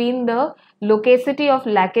difference between the Loquacity of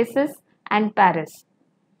lachesis and Paris.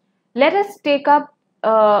 Let us take up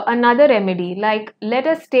another remedy, like let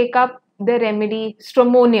us take up the remedy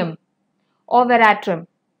stramonium or veratrum.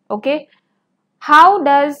 Okay, how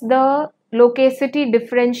does the Loquacity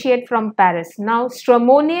differentiate from Paris? Now,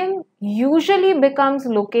 stramonium usually becomes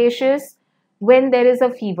loquacious when there is a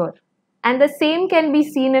fever, and the same can be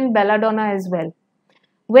seen in belladonna as well.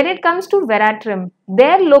 When it comes to veratrum,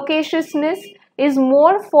 their loquaciousness is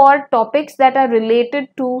more for topics that are related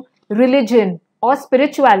to religion or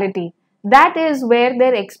spirituality. That is where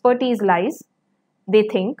their expertise lies, they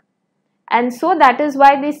think. And so that is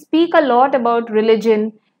why they speak a lot about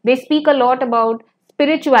religion. They speak a lot about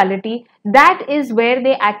spirituality. That is where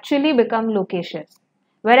they actually become loquacious.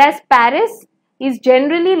 Whereas Paris is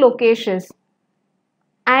generally loquacious,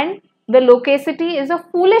 and the Loquacity is a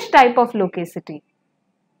foolish type of Loquacity.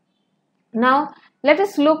 Now, let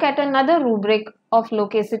us look at another rubric of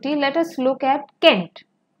Loquacity. Let us look at Kent.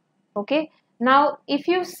 Okay. Now, if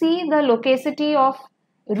you see the Loquacity of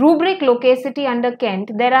rubric Loquacity under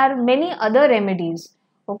Kent, there are many other remedies.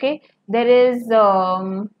 Okay, there is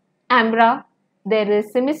ambra, there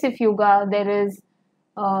is simicifuga, there is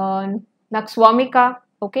naxwamica.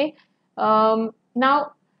 Okay,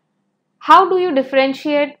 now how do you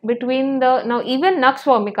differentiate between the, now even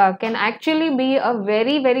naxwamica can actually be a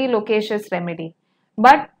very loquacious remedy,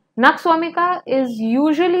 but naxwamica is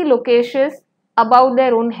usually loquacious about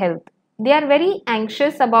their own health. They are very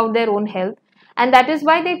anxious about their own health, and that is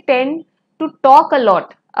why they tend to talk a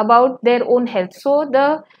lot about their own health. So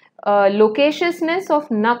the locatiousness of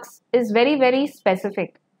nux is very, very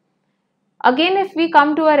specific. Again, if we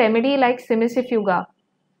come to a remedy like simicifuga,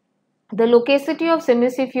 the locacity of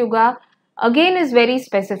simicifuga again is very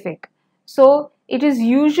specific. So it is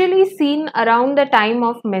usually seen around the time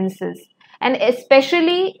of menses, and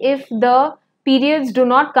especially if the periods do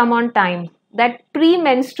not come on time, that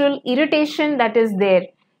premenstrual irritation that is there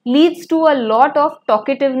leads to a lot of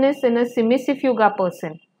talkativeness in a simicifuga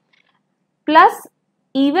person. Plus,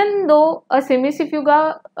 even though a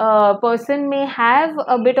simicifuga person may have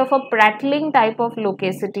a bit of a prattling type of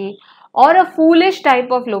loquacity or a foolish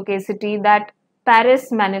type of loquacity that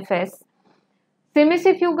Paris manifests,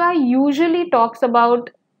 simicifuga usually talks about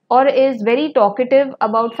or is very talkative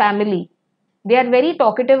about family. They are very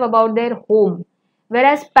talkative about their home,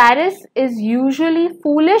 whereas Paris is usually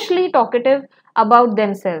foolishly talkative about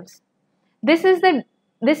themselves. This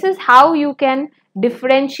is how you can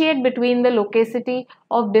differentiate between the locacity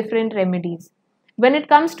of different remedies. When it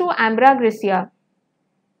comes to ambragricia,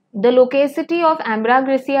 the locacity of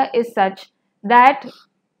ambragricia is such that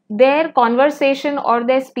their conversation or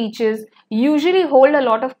their speeches usually hold a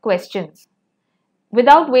lot of questions.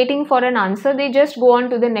 Without waiting for an answer, they just go on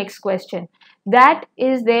to the next question. That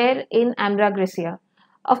is there in ambragricia.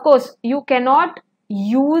 Of course, you cannot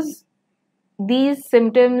use these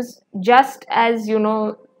symptoms just as,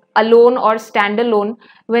 alone or standalone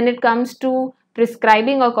when it comes to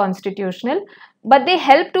prescribing a constitutional, but they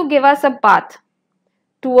help to give us a path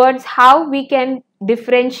towards how we can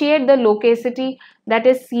differentiate the locacity that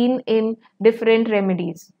is seen in different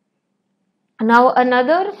remedies. Now,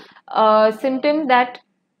 another symptom that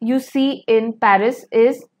you see in Paris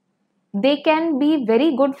is they can be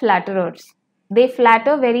very good flatterers. They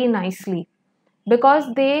flatter very nicely because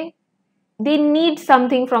they need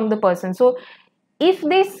something from the person. So if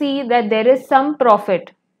they see that there is some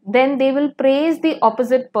profit, then they will praise the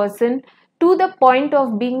opposite person to the point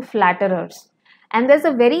of being flatterers. And there's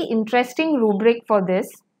a very interesting rubric for this,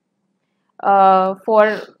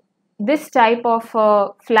 for this type of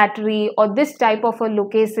flattery or this type of a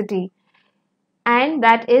loquacity, and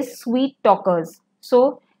that is sweet talkers.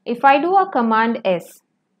 So if I do a command S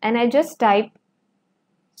and I just type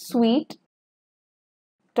sweet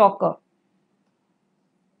talker,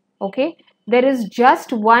 okay, there is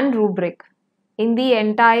just one rubric in the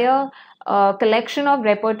entire collection of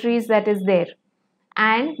repertories that is there,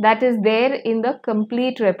 and that is there in the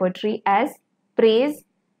complete repertory as praise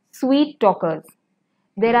sweet talkers.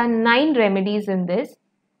 There are 9 remedies in this,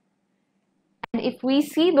 and if we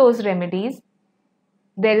see those remedies,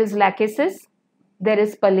 there is lachesis, there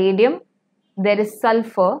is palladium, there is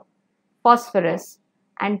sulfur, phosphorus,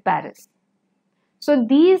 and Paris. So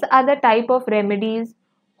these are the type of remedies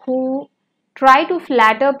who try to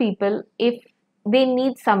flatter people if they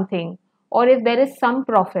need something or if there is some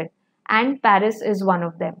profit, and Paris is one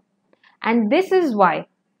of them. And this is why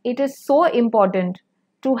it is so important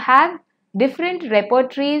to have different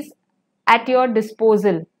repertories at your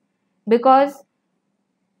disposal, because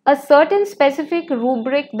a certain specific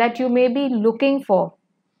rubric that you may be looking for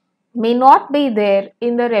may not be there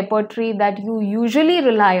in the repertory that you usually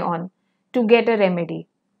rely on to get a remedy,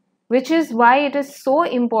 which is why it is so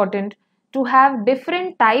important to have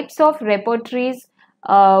different types of repertories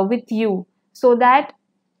with you, so that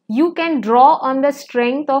you can draw on the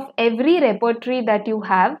strength of every repertory that you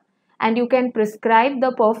have and you can prescribe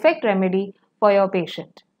the perfect remedy for your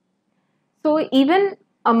patient. So even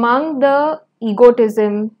among the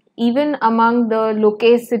egotism, even among the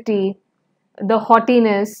loquacity, the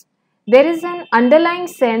haughtiness, there is an underlying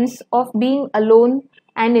sense of being alone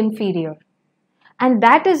and inferior. And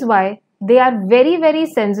that is why they are very, very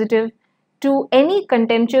sensitive to any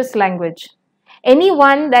contemptuous language,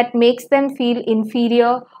 anyone that makes them feel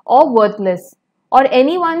inferior or worthless, or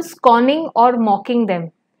anyone scorning or mocking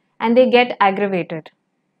them, and they get aggravated.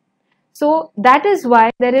 So that is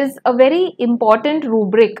why there is a very important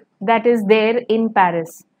rubric that is there in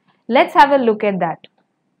Paris. Let's have a look at that.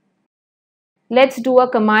 Let's do a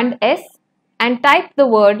command S and type the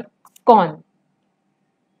word scorn.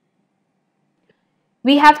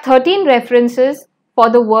 We have 13 references for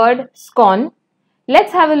the word scorn.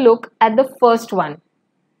 Let's have a look at the first one.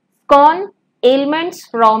 Scorn, ailments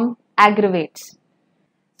from aggravates.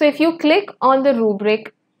 So if you click on the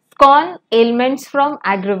rubric scorn, ailments from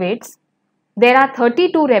aggravates, there are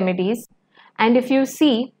 32 remedies, and if you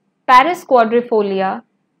see, Paris Quadrifolia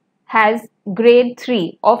has grade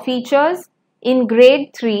 3 or features in grade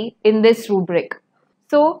 3 in this rubric.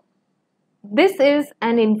 So this is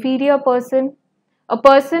an inferior person, a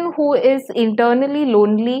person who is internally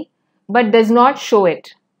lonely but does not show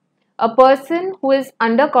it, a person who is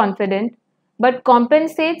underconfident but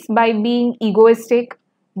compensates by being egoistic,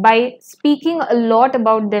 by speaking a lot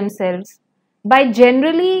about themselves, by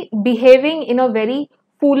generally behaving in a very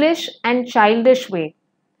foolish and childish way.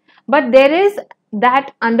 But there is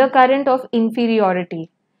that undercurrent of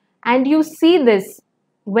inferiority, and you see this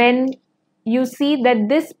when you see that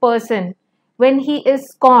this person, when he is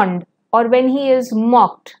scorned or when he is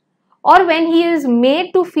mocked or when he is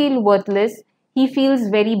made to feel worthless, he feels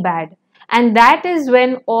very bad, and that is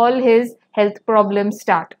when all his health problems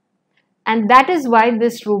start. And that is why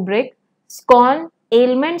this rubric, scorn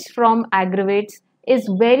ailments from aggravates, is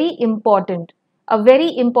very important, a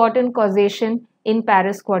very important causation in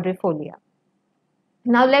Paris Quadrifolia.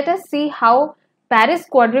 Now let us see how Paris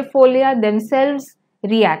Quadrifolia themselves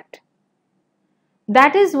react.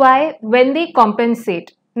 That is why when they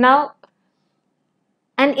compensate, now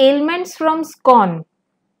an ailments from scorn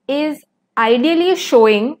is ideally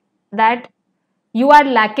showing that you are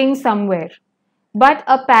lacking somewhere. But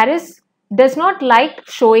a Paris does not like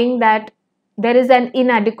showing that there is an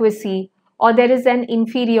inadequacy or there is an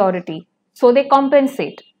inferiority. So they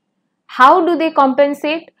compensate. How do they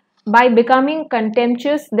compensate? By becoming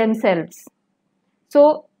contemptuous themselves.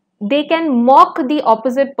 So they can mock the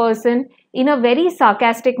opposite person in a very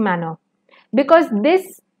sarcastic manner, because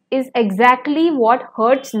this is exactly what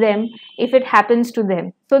hurts them if it happens to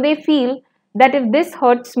them. So they feel that if this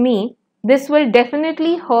hurts me, this will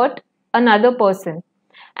definitely hurt another person,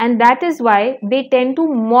 and that is why they tend to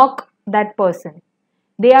mock that person.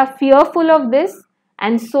 They are fearful of this,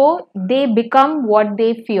 and so they become what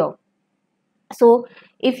they fear. So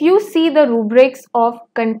if you see the rubrics of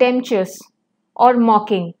contemptuous or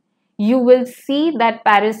mocking, you will see that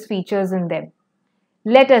Paris features in them.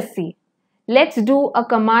 Let us see. Let's do a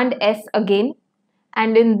command S again,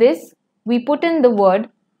 and in this we put in the word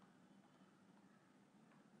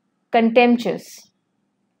contemptuous.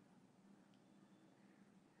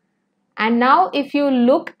 And now if you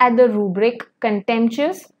look at the rubric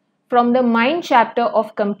contemptuous from the mind chapter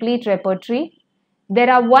of complete repertory, there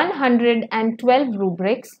are 112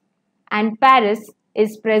 rubrics and Paris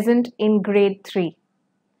is present in grade 3.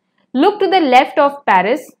 Look to the left of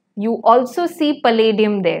Paris, you also see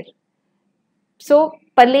palladium there. So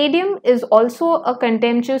palladium is also a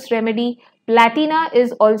contemptuous remedy, platina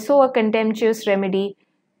is also a contemptuous remedy,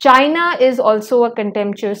 china is also a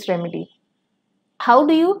contemptuous remedy. How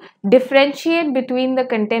do you differentiate between the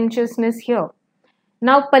contemptuousness here?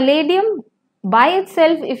 Now palladium by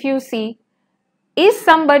itself, if you see, is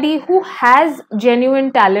somebody who has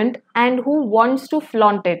genuine talent and who wants to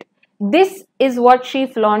flaunt it. This is what she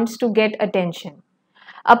flaunts to get attention.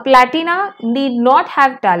 A platina need not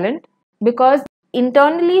have talent, because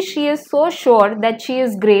internally she is so sure that she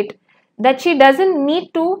is great that she doesn't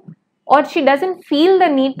need to, or she doesn't feel the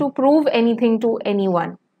need to prove anything to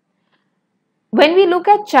anyone. When we look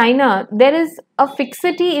at China, there is a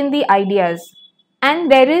fixity in the ideas,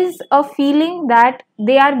 and there is a feeling that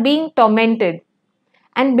they are being tormented.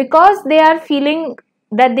 And because they are feeling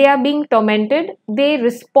that they are being tormented, they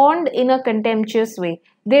respond in a contemptuous way.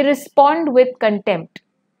 They respond with contempt.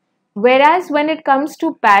 Whereas when it comes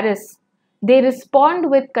to Paris, they respond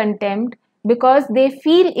with contempt because they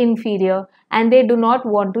feel inferior and they do not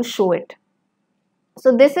want to show it.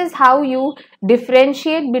 So this is how you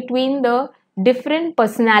differentiate between the different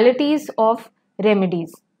personalities of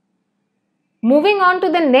remedies. Moving on to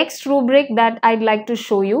the next rubric that I'd like to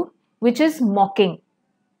show you, which is mocking.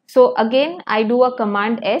 So again, I do a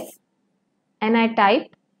command S and I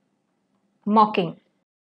type mocking.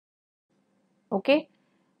 Okay.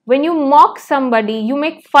 When you mock somebody, you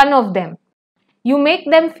make fun of them. You make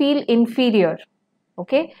them feel inferior.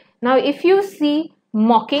 Okay. Now, if you see,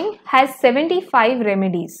 mocking has 75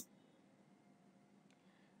 remedies.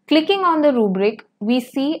 Clicking on the rubric, we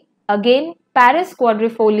see again Paris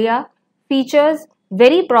Quadrifolia features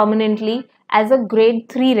very prominently as a grade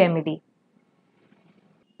 3 remedy.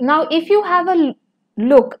 Now, if you have a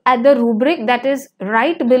look at the rubric that is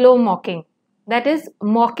right below mocking, that is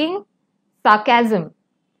mocking sarcasm,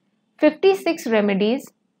 56 remedies,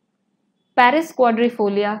 Paris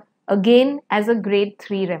Quadrifolia again as a grade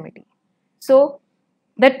 3 remedy. So,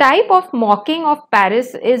 the type of mocking of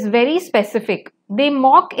Paris is very specific. They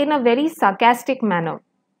mock in a very sarcastic manner.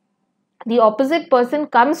 The opposite person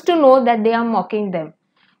comes to know that they are mocking them.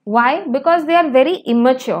 Why? Because they are very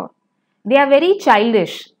immature. They are very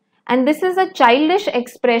childish, and this is a childish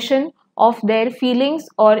expression of their feelings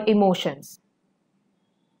or emotions.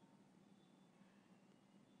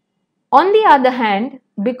 On the other hand,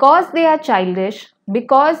 because they are childish,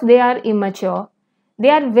 because they are immature,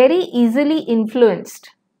 they are very easily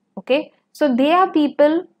influenced. Okay, so they are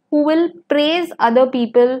people who will praise other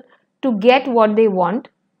people to get what they want,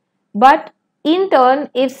 but in turn,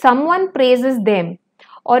 if someone praises them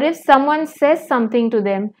or if someone says something to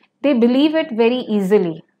them, they believe it very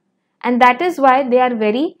easily. And that is why they are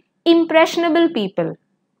very impressionable people.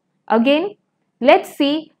 Again, let's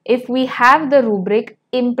see if we have the rubric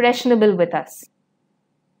impressionable with us.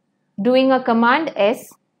 Doing a command S,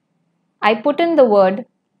 I put in the word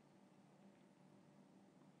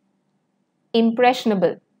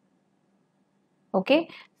impressionable. Okay,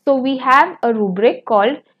 so we have a rubric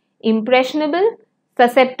called impressionable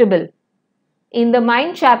susceptible in the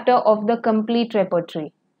mind chapter of the complete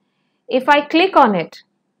repertory. If I click on it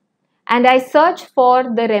and I search for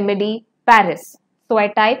the remedy Paris, so I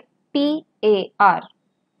type PAR,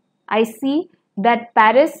 I see that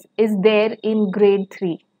Paris is there in grade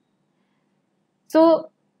 3. So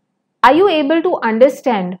are you able to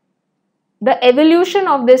understand the evolution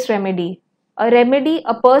of this remedy? A remedy,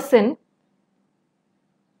 a person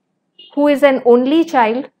who is an only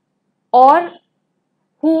child or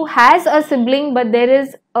who has a sibling but there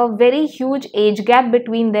is a very huge age gap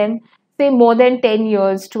between them, say more than 10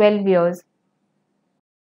 years, 12 years.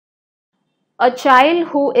 A child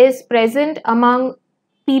who is present among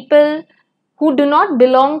people who do not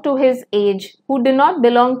belong to his age, who do not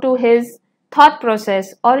belong to his thought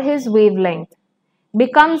process or his wavelength,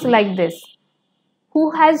 becomes like this,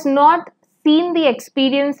 who has not seen the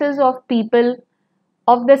experiences of people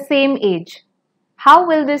of the same age. How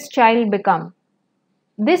will this child become?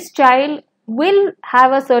 This child will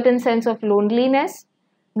have a certain sense of loneliness,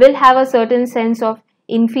 will have a certain sense of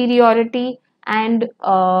inferiority and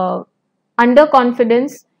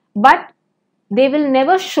underconfidence, but they will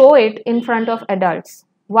never show it in front of adults.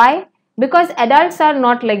 Why? Because adults are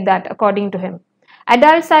not like that, according to him.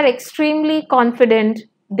 Adults are extremely confident,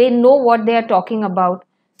 they know what they are talking about.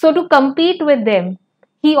 So to compete with them,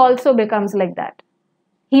 he also becomes like that.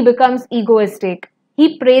 He becomes egoistic.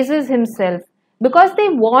 He praises himself because they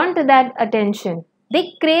want that attention.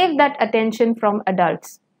 They crave that attention from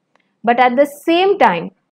adults. But at the same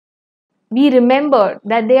time, we remember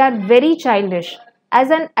that they are very childish. As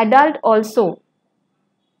an adult also,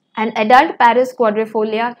 an adult Paris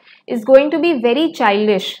Quadrifolia is going to be very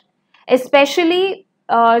childish, especially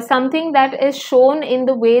something that is shown in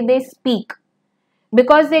the way they speak,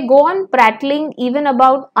 because they go on prattling even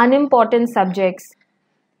about unimportant subjects,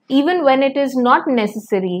 even when it is not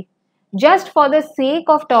necessary. Just for the sake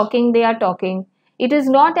of talking, they are talking. It is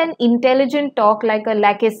not an intelligent talk like a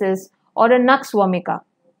lachesis or a nux vomica.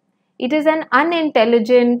 It is an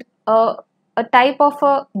unintelligent, a type of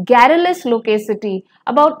a garrulous loquacity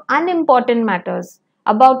about unimportant matters,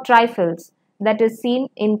 about trifles that is seen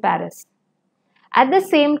in Paris. At the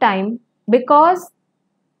same time, because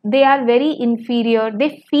they are very inferior,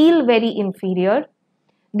 they feel very inferior,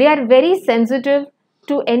 they are very sensitive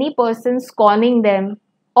to any person scorning them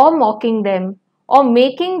or mocking them or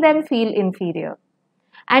making them feel inferior.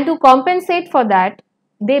 And to compensate for that,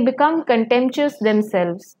 they become contemptuous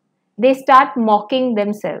themselves. They start mocking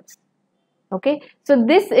themselves. Okay, so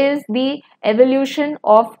this is the evolution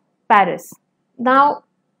of Paris. Now,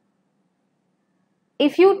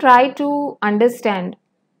 if you try to understand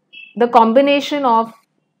the combination of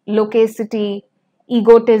loquacity,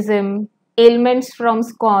 egotism, ailments from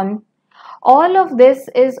scorn, all of this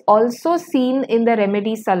is also seen in the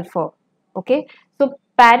remedy sulfur. Okay, so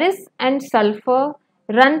Paris and sulfur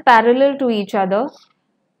run parallel to each other.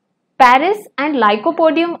 Paris and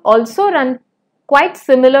lycopodium also run quite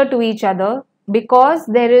similar to each other because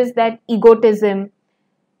there is that egotism.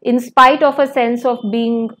 In spite of a sense of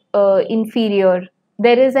being inferior,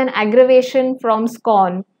 there is an aggravation from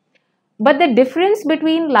scorn. But the difference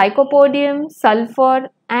between lycopodium, sulfur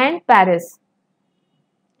and Paris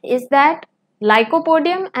is that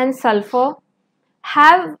lycopodium and sulfur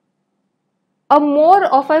have a more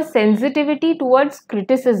of a sensitivity towards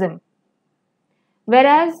criticism,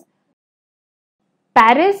 whereas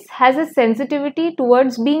Paris has a sensitivity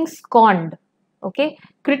towards being scorned. Okay,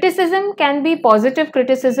 criticism can be positive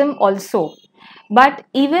criticism also, but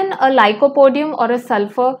even a lycopodium or a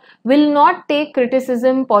sulfur will not take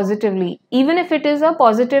criticism positively, even if it is a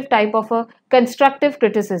positive type of a constructive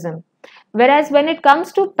criticism. Whereas when it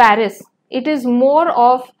comes to Paris, it is more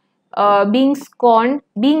of being scorned,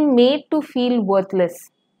 being made to feel worthless.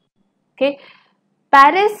 Okay,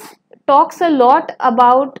 Paris talks a lot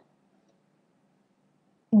about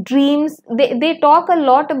dreams. They talk a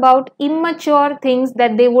lot about immature things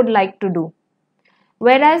that they would like to do.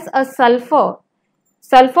 Whereas a sulfur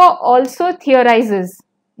also theorizes,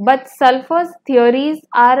 but sulfur's theories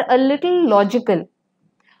are a little logical.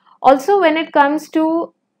 Also, when it comes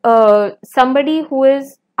to somebody who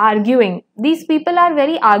is arguing. These people are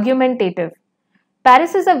very argumentative.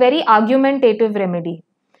 Paris is a very argumentative remedy.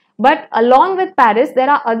 But along with Paris, there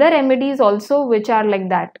are other remedies also which are like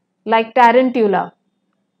that, like tarantula,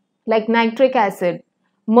 like nitric acid,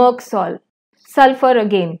 mercsol, sulfur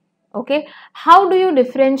again. Okay, how do you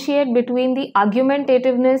differentiate between the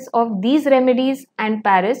argumentativeness of these remedies and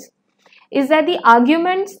Paris? Is that the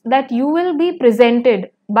arguments that you will be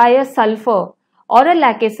presented by a sulfur or a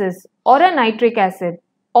lachesis or a nitric acid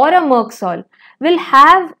or a mercsol will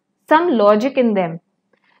have some logic in them,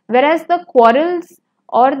 whereas the quarrels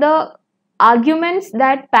or the arguments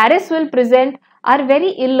that Paris will present are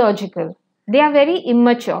very illogical. They are very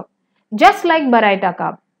immature, just like Baraita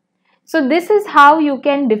Kab. So this is how you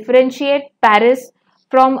can differentiate Paris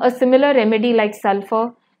from a similar remedy like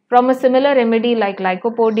sulfur, from a similar remedy like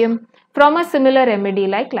lycopodium, from a similar remedy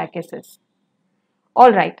like lachesis.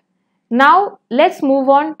 Alright, now let's move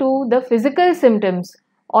on to the physical symptoms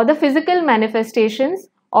or the physical manifestations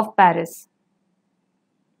of Paris.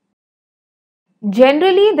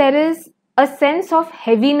 Generally, there is a sense of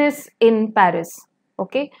heaviness in Paris.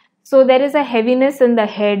 Okay, so there is a heaviness in the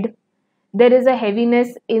head, there is a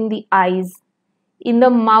heaviness in the eyes, in the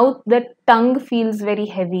mouth, the tongue feels very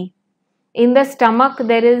heavy. In the stomach,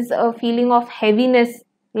 there is a feeling of heaviness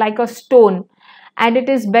like a stone, and it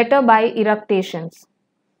is better by eructations.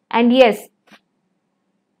 And yes,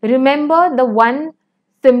 remember the one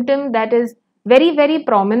symptom that is very, very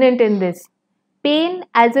prominent in this: pain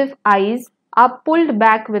as if eyes are pulled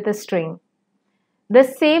back with a string. The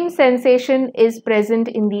same sensation is present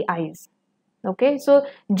in the eyes. Okay, so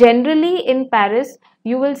generally in Paris,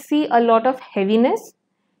 you will see a lot of heaviness,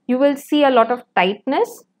 you will see a lot of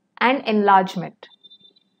tightness and enlargement.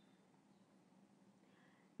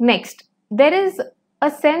 Next, there is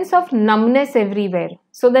a sense of numbness everywhere.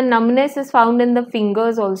 So the numbness is found in the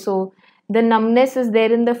fingers also, the numbness is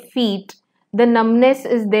there in the feet, the numbness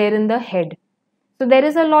is there in the head. So there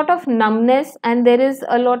is a lot of numbness and there is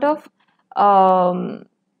a lot of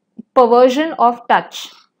perversion of touch.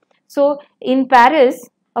 So in Paris,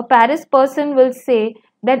 a Paris person will say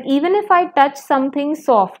that even if I touch something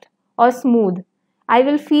soft or smooth, I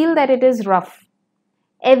will feel that it is rough.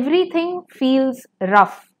 Everything feels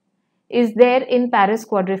rough is there in Paris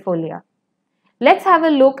Quadrifolia. Let's have a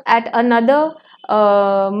look at another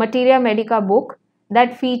Materia Medica book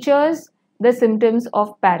that features the symptoms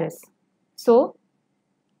of Paris. So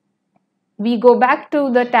we go back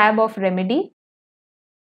to the tab of remedy,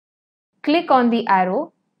 click on the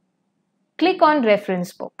arrow, click on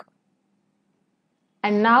reference book.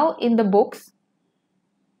 And now in the books,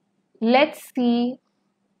 let's see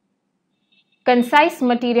Concise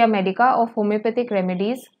Materia Medica of Homeopathic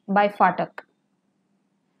Remedies by Phatak.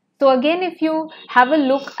 So again, if you have a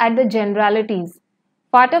look at the generalities,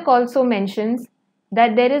 Phatak also mentions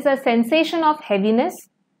that there is a sensation of heaviness,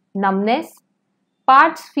 numbness,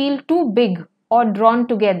 parts feel too big or drawn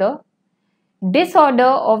together, disorder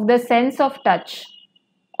of the sense of touch,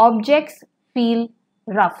 objects feel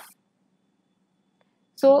rough.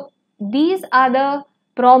 So these are the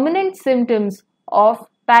prominent symptoms of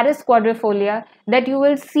Paris Quadrifolia that you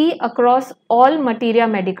will see across all Materia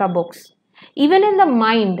Medica books. Even in the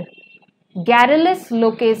mind, garrulous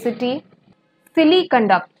loquacity, silly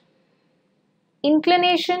conduct,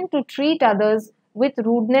 inclination to treat others with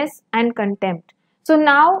rudeness and contempt. So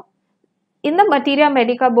now in the Materia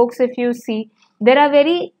Medica books, if you see, there are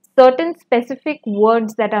very certain specific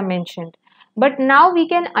words that are mentioned. But now we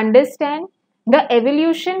can understand the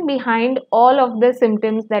evolution behind all of the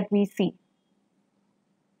symptoms that we see.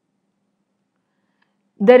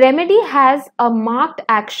 The remedy has a marked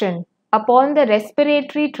action upon the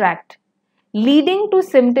respiratory tract, leading to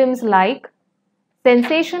symptoms like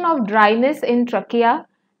sensation of dryness in trachea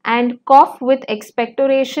and cough with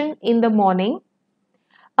expectoration in the morning,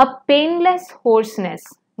 a painless hoarseness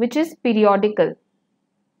which is periodical.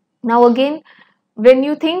 Now again, when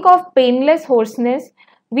you think of painless hoarseness,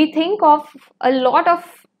 we think of a lot of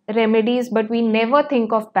remedies, but we never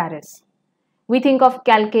think of Paris. We think of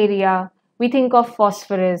calcarea, we think of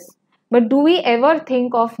phosphorus, but do we ever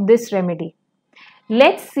think of this remedy?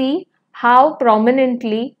 Let's see how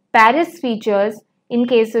prominently Paris features in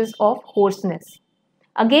cases of hoarseness.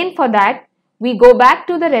 Again, for that, we go back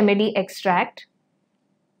to the remedy extract.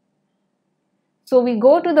 So we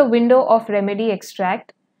go to the window of remedy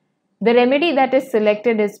extract. The remedy that is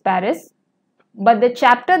selected is Paris, but the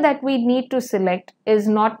chapter that we need to select is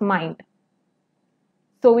not mind.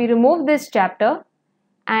 So we remove this chapter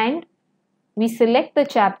and we select the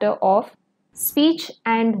chapter of speech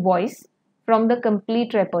and voice from the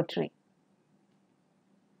complete repertory.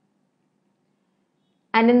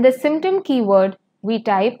 And in the symptom keyword, we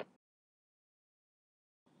type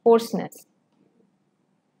hoarseness.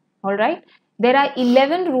 Alright, there are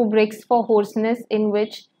 11 rubrics for hoarseness in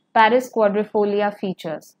which Paris Quadrifolia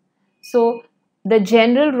features. So, the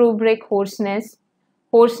general rubric hoarseness,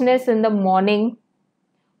 hoarseness in the morning,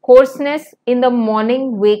 hoarseness in the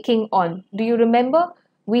morning waking on. Do you remember?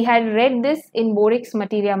 We had read this in Borix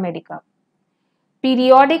Materia Medica.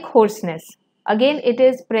 Periodic hoarseness. Again, it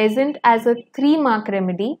is present as a 3-mark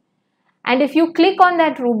remedy. And if you click on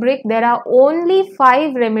that rubric, there are only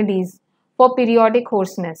 5 remedies for periodic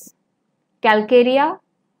hoarseness. Calcarea,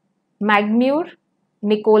 Magmure,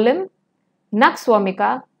 Nicolim, Nux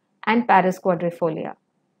vomica and Paris Quadrifolia.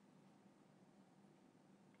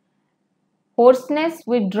 Hoarseness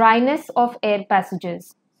with dryness of air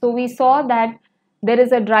passages. So we saw that there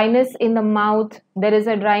is a dryness in the mouth, there is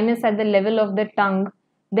a dryness at the level of the tongue,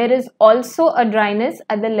 there is also a dryness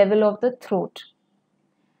at the level of the throat.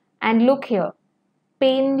 And look here,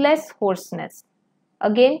 painless hoarseness.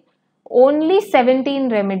 Again, only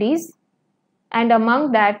 17 remedies, and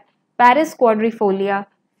among that, Paris Quadrifolia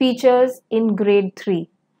features in grade 3.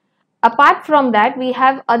 Apart from that, we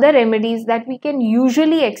have other remedies that we can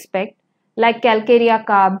usually expect, like Calcarea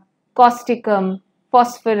carb, causticum,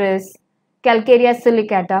 phosphorus, Calcarea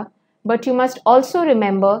silicata, but you must also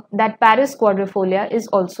remember that Paris Quadrifolia is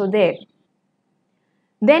also there.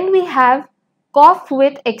 Then we have cough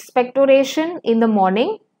with expectoration in the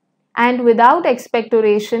morning and without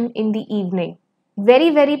expectoration in the evening. Very,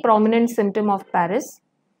 very prominent symptom of Paris.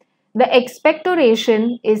 The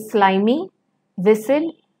expectoration is slimy, viscid,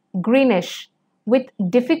 greenish with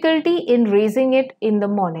difficulty in raising it in the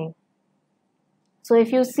morning. So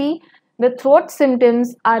if you see, the throat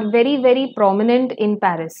symptoms are very, very prominent in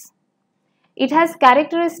Paris. It has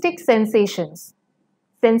characteristic sensations.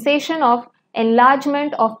 Sensation of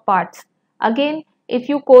enlargement of parts. Again, if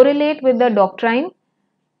you correlate with the doctrine,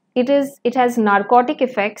 it has narcotic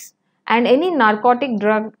effects, and any narcotic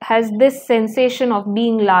drug has this sensation of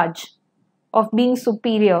being large, of being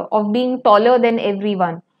superior, of being taller than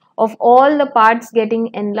everyone, of all the parts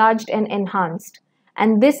getting enlarged and enhanced.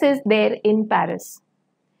 And this is there in Paris.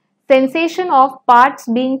 Sensation of parts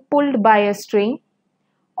being pulled by a string.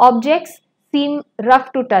 Objects seem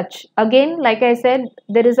rough to touch. Again, like I said,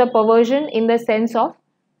 there is a perversion in the sense of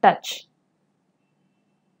touch.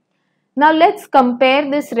 Now let's compare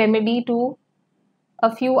this remedy to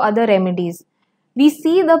a few other remedies. We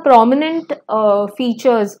see the prominent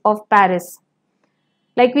features of Paris.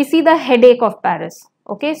 Like we see the headache of Paris.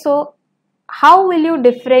 Okay, so how will you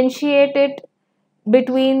differentiate it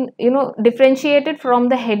differentiate it from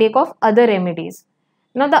the headache of other remedies?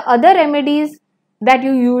 Now the other remedies that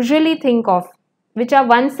you usually think of, which are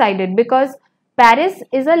one-sided, because Paris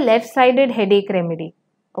is a left-sided headache remedy.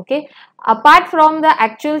 Okay, apart from the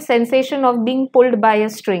actual sensation of being pulled by a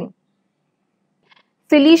string.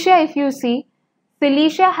 Silesia, if you see,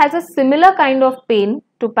 Silesia has a similar kind of pain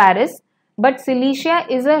to Paris, but Silesia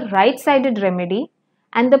is a right-sided remedy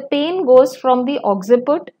and the pain goes from the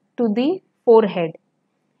occiput to the forehead.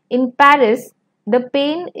 In Paris, the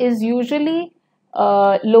pain is usually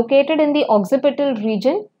located in the occipital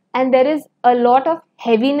region and there is a lot of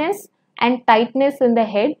heaviness and tightness in the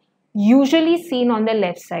head, usually seen on the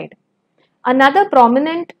left side. Another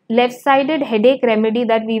prominent left-sided headache remedy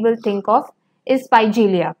that we will think of is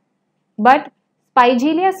spigelia. But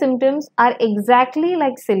spigelia symptoms are exactly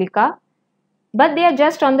like silica, but they are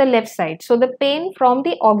just on the left side. So the pain from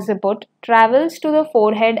the occiput travels to the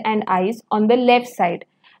forehead and eyes on the left side,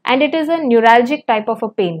 and it is a neuralgic type of a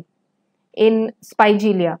pain in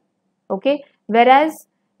spigelia. Okay, whereas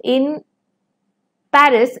in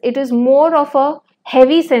Paris it is more of a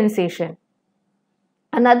heavy sensation.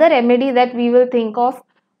 Another remedy that we will think of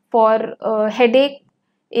for headache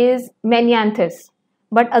is Menyanthus.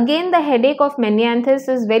 But again, the headache of Menyanthus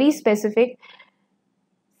is very specific.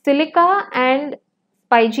 Silica and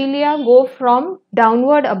spigelia go from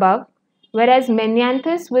downward above, whereas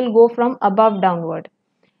Menyanthus will go from above downward.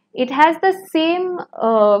 It has the same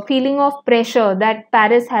feeling of pressure that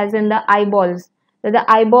Paris has in the eyeballs, that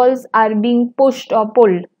the eyeballs are being pushed or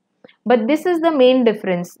pulled. But this is the main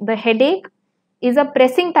difference. The headache is a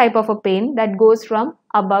pressing type of a pain that goes from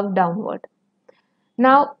above downward.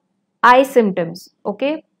 Now, eye symptoms,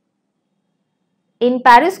 okay. In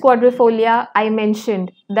Paris Quadrifolia, I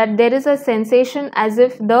mentioned that there is a sensation as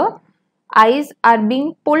if the eyes are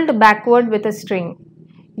being pulled backward with a string.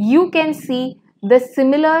 You can see the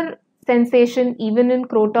similar sensation even in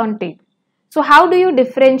croton tig. So how do you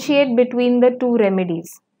differentiate between the two remedies?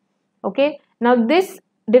 Okay, now this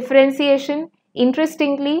differentiation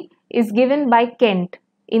interestingly is given by Kent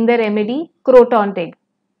in the remedy croton tig.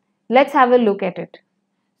 Let's have a look at it.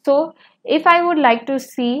 So if I would like to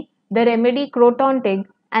see the remedy croton tig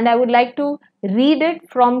and I would like to read it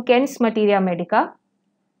from Kent's Materia Medica,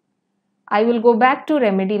 I will go back to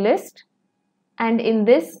remedy list and in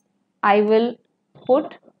this I will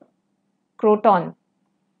put croton.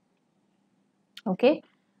 Okay,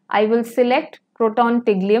 I will select croton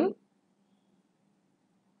tiglium,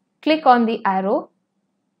 click on the arrow,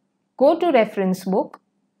 go to reference book,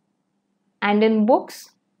 and in books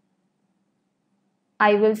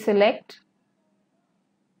I will select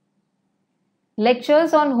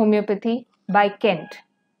Lectures on Homeopathy by Kent.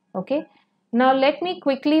 Okay, now let me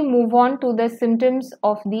quickly move on to the symptoms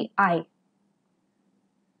of the eye.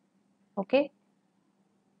 Okay,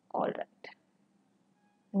 all right,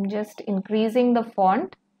 I'm just increasing the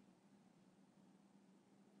font.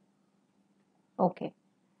 Okay,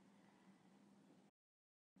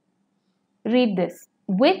 read this.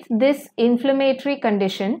 With this inflammatory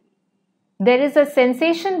condition, there is a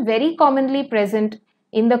sensation very commonly present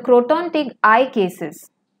in the croton tig eye cases,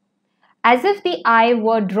 as if the eye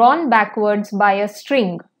were drawn backwards by a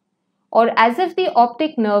string, or as if the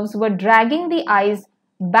optic nerves were dragging the eyes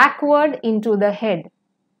backward into the head.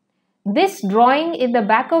 This drawing in the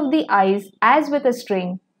back of the eyes as with a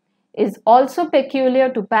string is also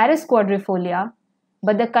peculiar to Paris Quadrifolia,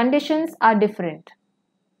 but the conditions are different.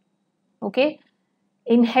 Okay,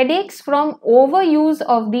 in headaches from overuse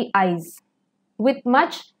of the eyes, with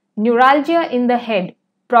much neuralgia in the head,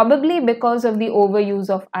 probably because of the overuse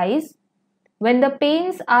of eyes, when the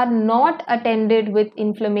pains are not attended with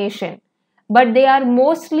inflammation, but they are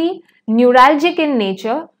mostly neuralgic in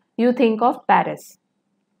nature, you think of Paris.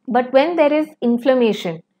 But when there is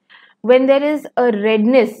inflammation, when there is a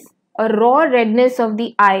redness, a raw redness of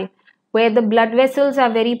the eye, where the blood vessels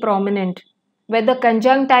are very prominent, where the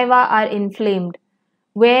conjunctiva are inflamed,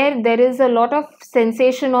 where there is a lot of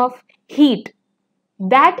sensation of heat,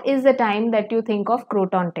 that is the time that you think of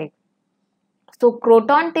croton tig. So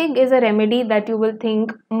croton tig is a remedy that you will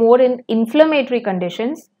think more in inflammatory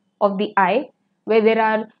conditions of the eye, where there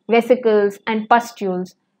are vesicles and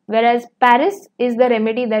pustules, whereas Paris is the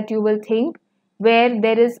remedy that you will think where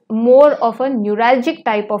there is more of a neuralgic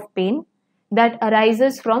type of pain that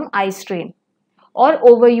arises from eye strain or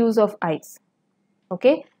overuse of eyes.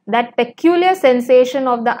 Okay, that peculiar sensation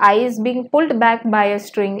of the eyes being pulled back by a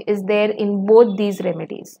string is there in both these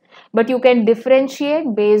remedies, but you can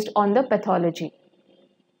differentiate based on the pathology.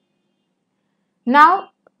 Now,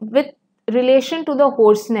 with relation to the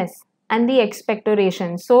hoarseness and the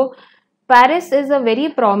expectoration, so Paris is a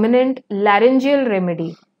very prominent laryngeal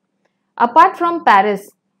remedy. Apart from Paris,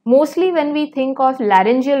 mostly when we think of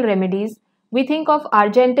laryngeal remedies, we think of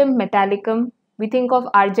argentum metallicum, we think of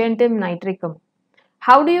argentum nitricum.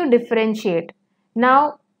 How do you differentiate?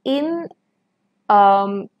 Now, in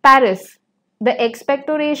Paris, the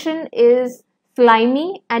expectoration is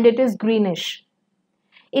slimy and it is greenish.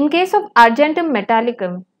 In case of argentum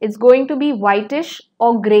metallicum, it's going to be whitish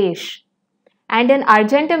or grayish. And in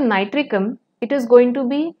argentum nitricum, it is going to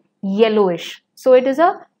be yellowish. So it is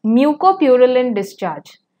a mucopurulent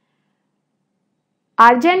discharge.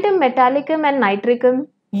 Argentum metallicum and nitricum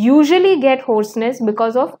usually get hoarseness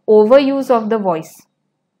because of overuse of the voice.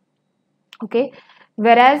 Okay,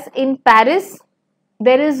 whereas in Paris,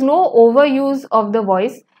 there is no overuse of the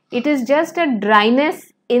voice. It is just a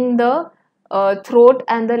dryness in the throat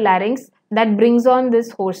and the larynx that brings on this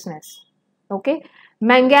hoarseness. Okay,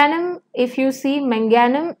 manganum, if you see,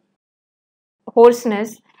 manganum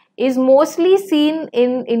hoarseness is mostly seen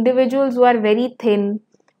in individuals who are very thin,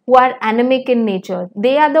 who are anemic in nature.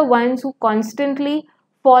 They are the ones who constantly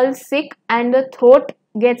fall sick and the throat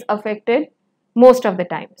gets affected most of the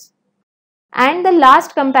times. And the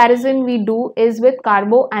last comparison we do is with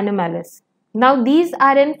carbo animalis. Now these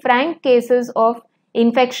are in frank cases of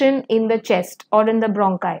infection in the chest or in the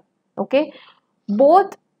bronchi. Okay,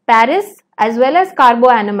 both Paris as well as carbo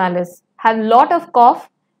animalis have lot of cough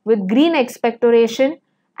with green expectoration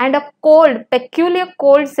and a cold, peculiar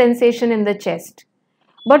cold sensation in the chest.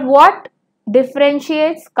 But what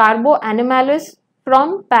differentiates carbo animalis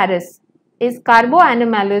from Paris is carbo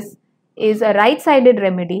animalis is a right-sided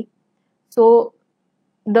remedy. So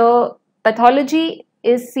the pathology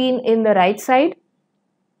is seen in the right side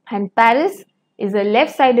and Paris is a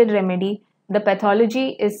left-sided remedy. The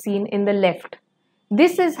pathology is seen in the left.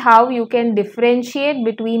 This is how you can differentiate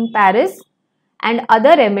between Paris and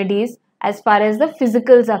other remedies as far as the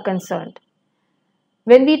physicals are concerned.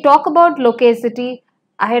 When we talk about loquacity,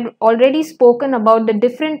 I had already spoken about the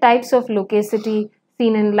different types of loquacity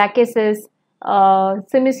seen in lachesis,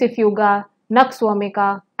 semicifuga, nux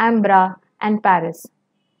vomica, ambra and Paris.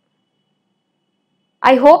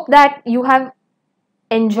 I hope that you have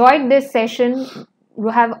enjoyed this session. You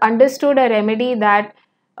have understood a remedy that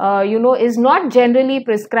is not generally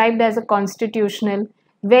prescribed as a constitutional,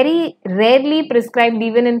 very rarely prescribed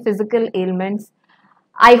even in physical ailments.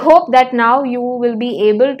 I hope that now you will be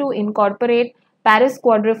able to incorporate Paris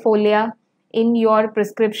Quadrifolia in your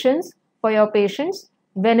prescriptions for your patients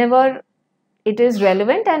whenever it is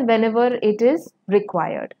relevant and whenever it is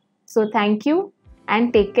required. So thank you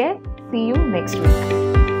and take care. See you next week.